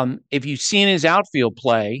 If you've seen his outfield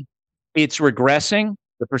play, it's regressing.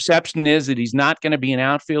 The perception is that he's not going to be an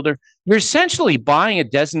outfielder. You're essentially buying a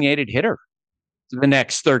designated hitter for the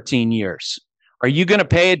next 13 years. Are you going to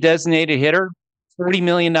pay a designated hitter $40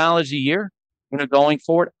 million a year? Going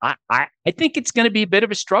forward, I think it's going to be a bit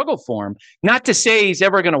of a struggle for him. Not to say he's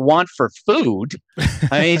ever going to want for food.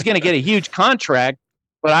 I mean, he's going to get a huge contract,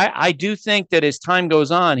 but I do think that as time goes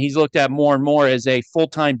on, he's looked at more and more as a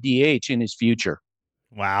full-time DH in his future.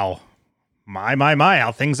 Wow. My,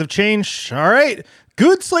 how things have changed. All right.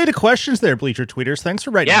 Good slate of questions there, Bleacher Tweeters. Thanks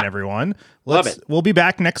for writing in, everyone. Love it. We'll be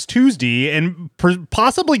back next Tuesday and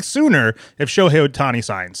possibly sooner if Shohei Ohtani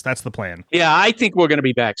signs. That's the plan. Yeah, I think we're going to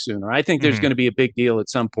be back sooner. I think there's going to be a big deal at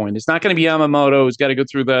some point. It's not going to be Yamamoto who's got to go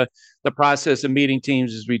through the process of meeting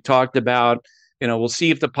teams, as we talked about. We'll see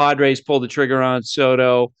if the Padres pull the trigger on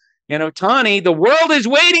Soto. And Ohtani, the world is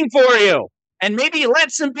waiting for you. And maybe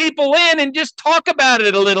let some people in and just talk about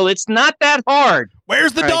it a little. It's not that hard.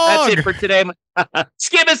 Where's the dog? That's it for today.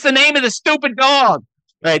 Just give us the name of the stupid dog.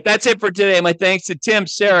 All right, that's it for today. My thanks to Tim,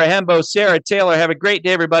 Sarah, Hembo, Sarah, Taylor. Have a great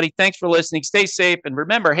day, everybody. Thanks for listening. Stay safe. And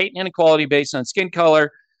remember, hate and inequality based on skin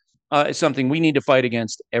color is something we need to fight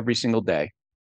against every single day.